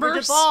head on over to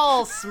Smurfs.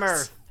 Ball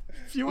Smurf.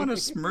 If you want to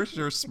smurf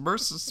your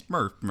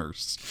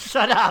smurfs.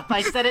 Shut up!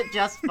 I said it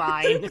just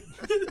fine.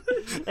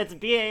 It's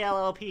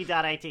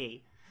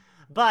BALLP.IT.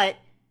 But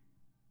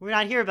we're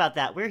not here about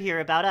that. We're here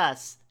about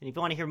us. And if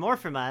you want to hear more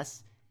from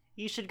us,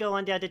 you should go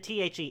on down to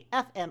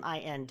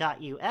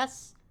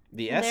THEFMIN.us.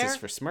 The And S is there-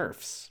 for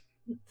Smurfs.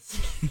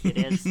 It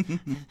is.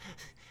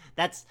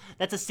 That's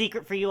a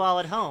secret for you all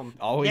at home.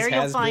 Always there you'll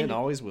has find, been,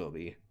 always will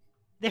be.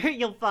 There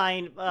you'll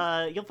find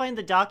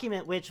the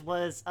document which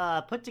was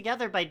put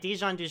together by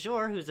Dijon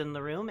Dujour, who's in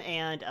the room,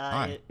 and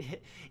Hi. and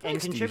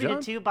Thanks, contributed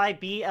Dijon. to by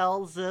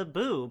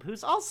Beelzebub,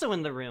 who's also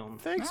in the room.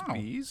 Thanks, Wow.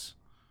 bees.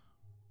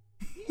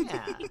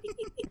 Yeah.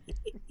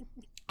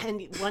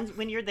 And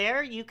when you're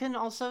there, you can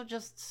also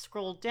just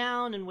scroll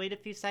down and wait a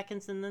few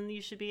seconds, and then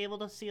you should be able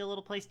to see a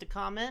little place to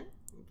comment.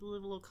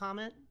 Leave a little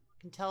comment. You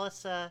can tell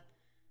us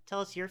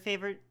your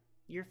favorite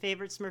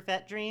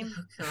Smurfette dream,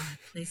 Oh god,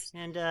 please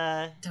and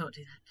don't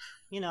do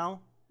you know,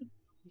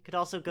 you could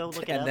also go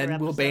look at And other then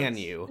we'll ban episodes.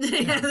 you.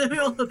 that. Yeah, then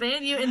we'll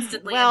ban you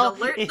instantly Well,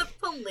 and alert if- the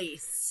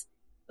police.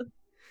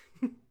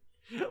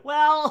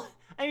 Well,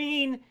 I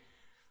mean,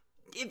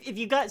 if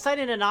you got signed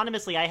in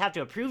anonymously, I have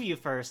to approve you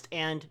first,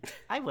 and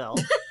I will.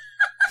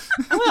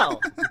 I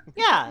will.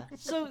 Yeah.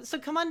 So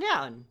come on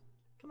down.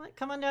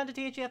 come on down to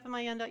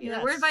thfmin.us.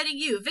 Yeah, we're inviting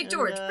you, Vic And,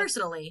 George,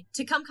 personally,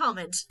 to come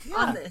comment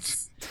on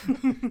this.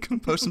 Come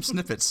post some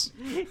snippets.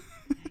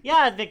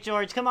 Yeah, Vic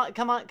George, come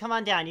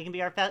on down. You can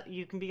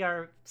be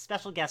our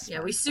special guest.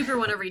 Yeah, we super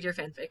want to read your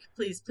fanfic.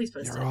 Please post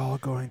it. You're all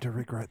going to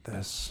regret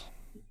this.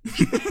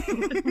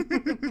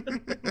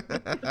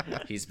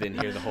 He's been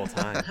here the whole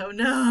time. Oh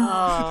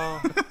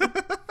no!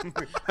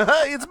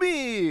 Oh, It's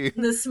me!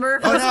 The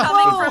Smurf was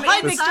coming from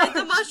hi, Vic inside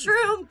the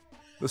mushroom.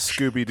 The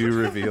Scooby-Doo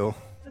reveal.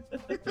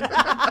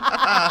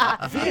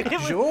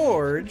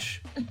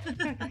 George.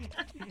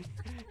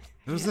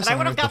 Who's this? I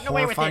would have the gotten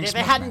away with it horrifying if it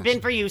Smurf hadn't mask?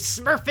 been for you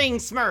smurfing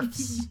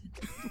Smurfs.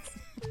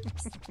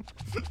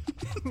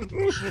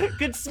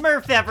 Good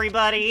Smurf,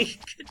 everybody.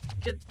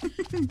 Good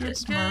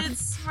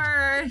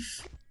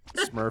Smurf.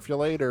 Smurf you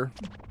later.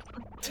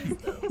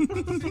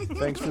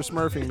 Thanks for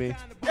smurfing me.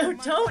 No,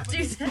 don't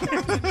do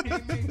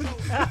that.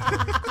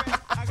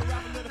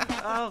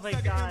 Oh my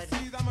god.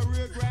 I'm a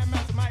real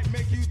grandmaster, might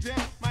make you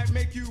jump, might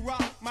make you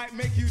rock, might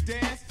make you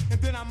dance,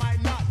 and then I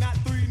might not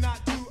 3,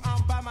 not 2,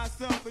 I'm by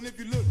myself, and if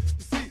you look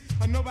to see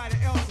nobody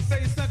else, and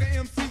say you sucker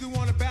MCs who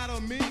wanna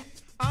battle me,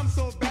 I'm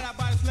so bad I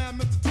body slam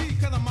Mr. T,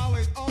 cause I'm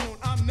always on,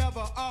 I'm never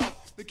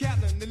off, the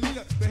captain, the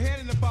leader, the head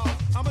and the ball,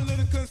 I'm a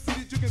little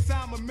conceited, you can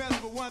sound my mess,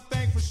 but one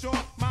thing for sure,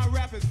 my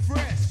rap is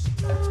fresh.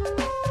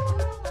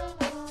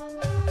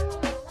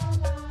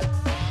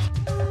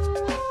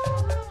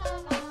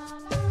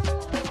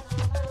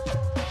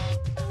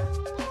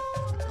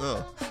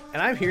 Ugh.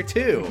 And I'm here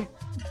too.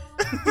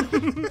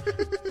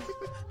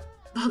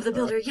 Bob the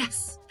Builder,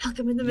 yes.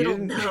 Malcolm in the Middle,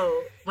 didn't-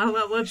 no. Wow,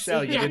 whoops,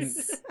 Shell, you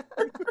yes.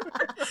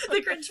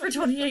 The Grinch for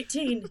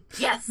 2018,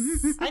 yes.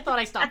 I thought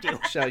I stopped you.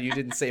 Shell, you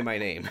didn't say my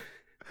name.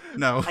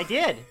 No. I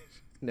did.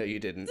 No, you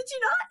didn't. Did you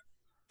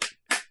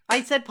not?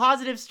 I said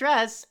positive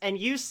stress, and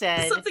you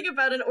said Something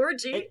about an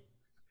orgy.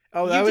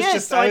 Oh, You that was did,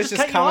 just so I I was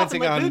just just cut you off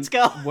and commenting let on Boots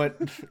go. what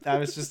that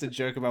was just a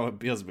joke about what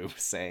Beelzebub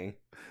was saying.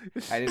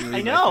 I didn't read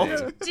I know. my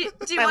thing.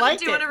 Do you I want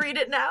liked to it. read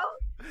it now?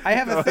 I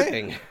have a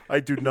thing. I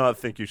do not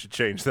think you should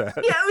change that.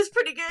 Yeah, it was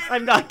pretty good.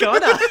 I'm not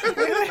gonna.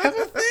 I have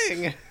a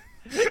thing.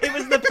 It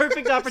was the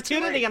perfect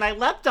opportunity, and I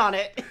leapt on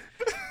it.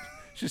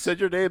 She said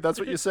your name, that's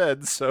what you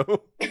said,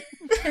 so.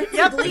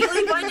 Yep.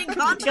 Legally binding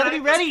contract. Gotta be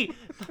ready.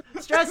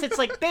 Stress. It's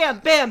like bam,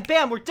 bam,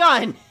 bam. We're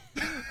done.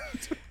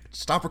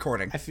 Stop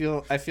recording. I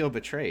feel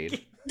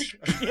betrayed.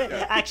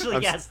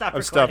 Actually, yeah. Stop.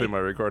 I'm stopping my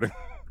recording.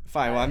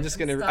 Fine. Well, I'm just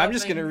gonna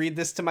Stopping. read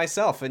this to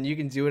myself, and you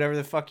can do whatever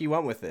the fuck you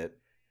want with it.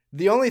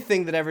 The only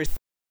thing that ever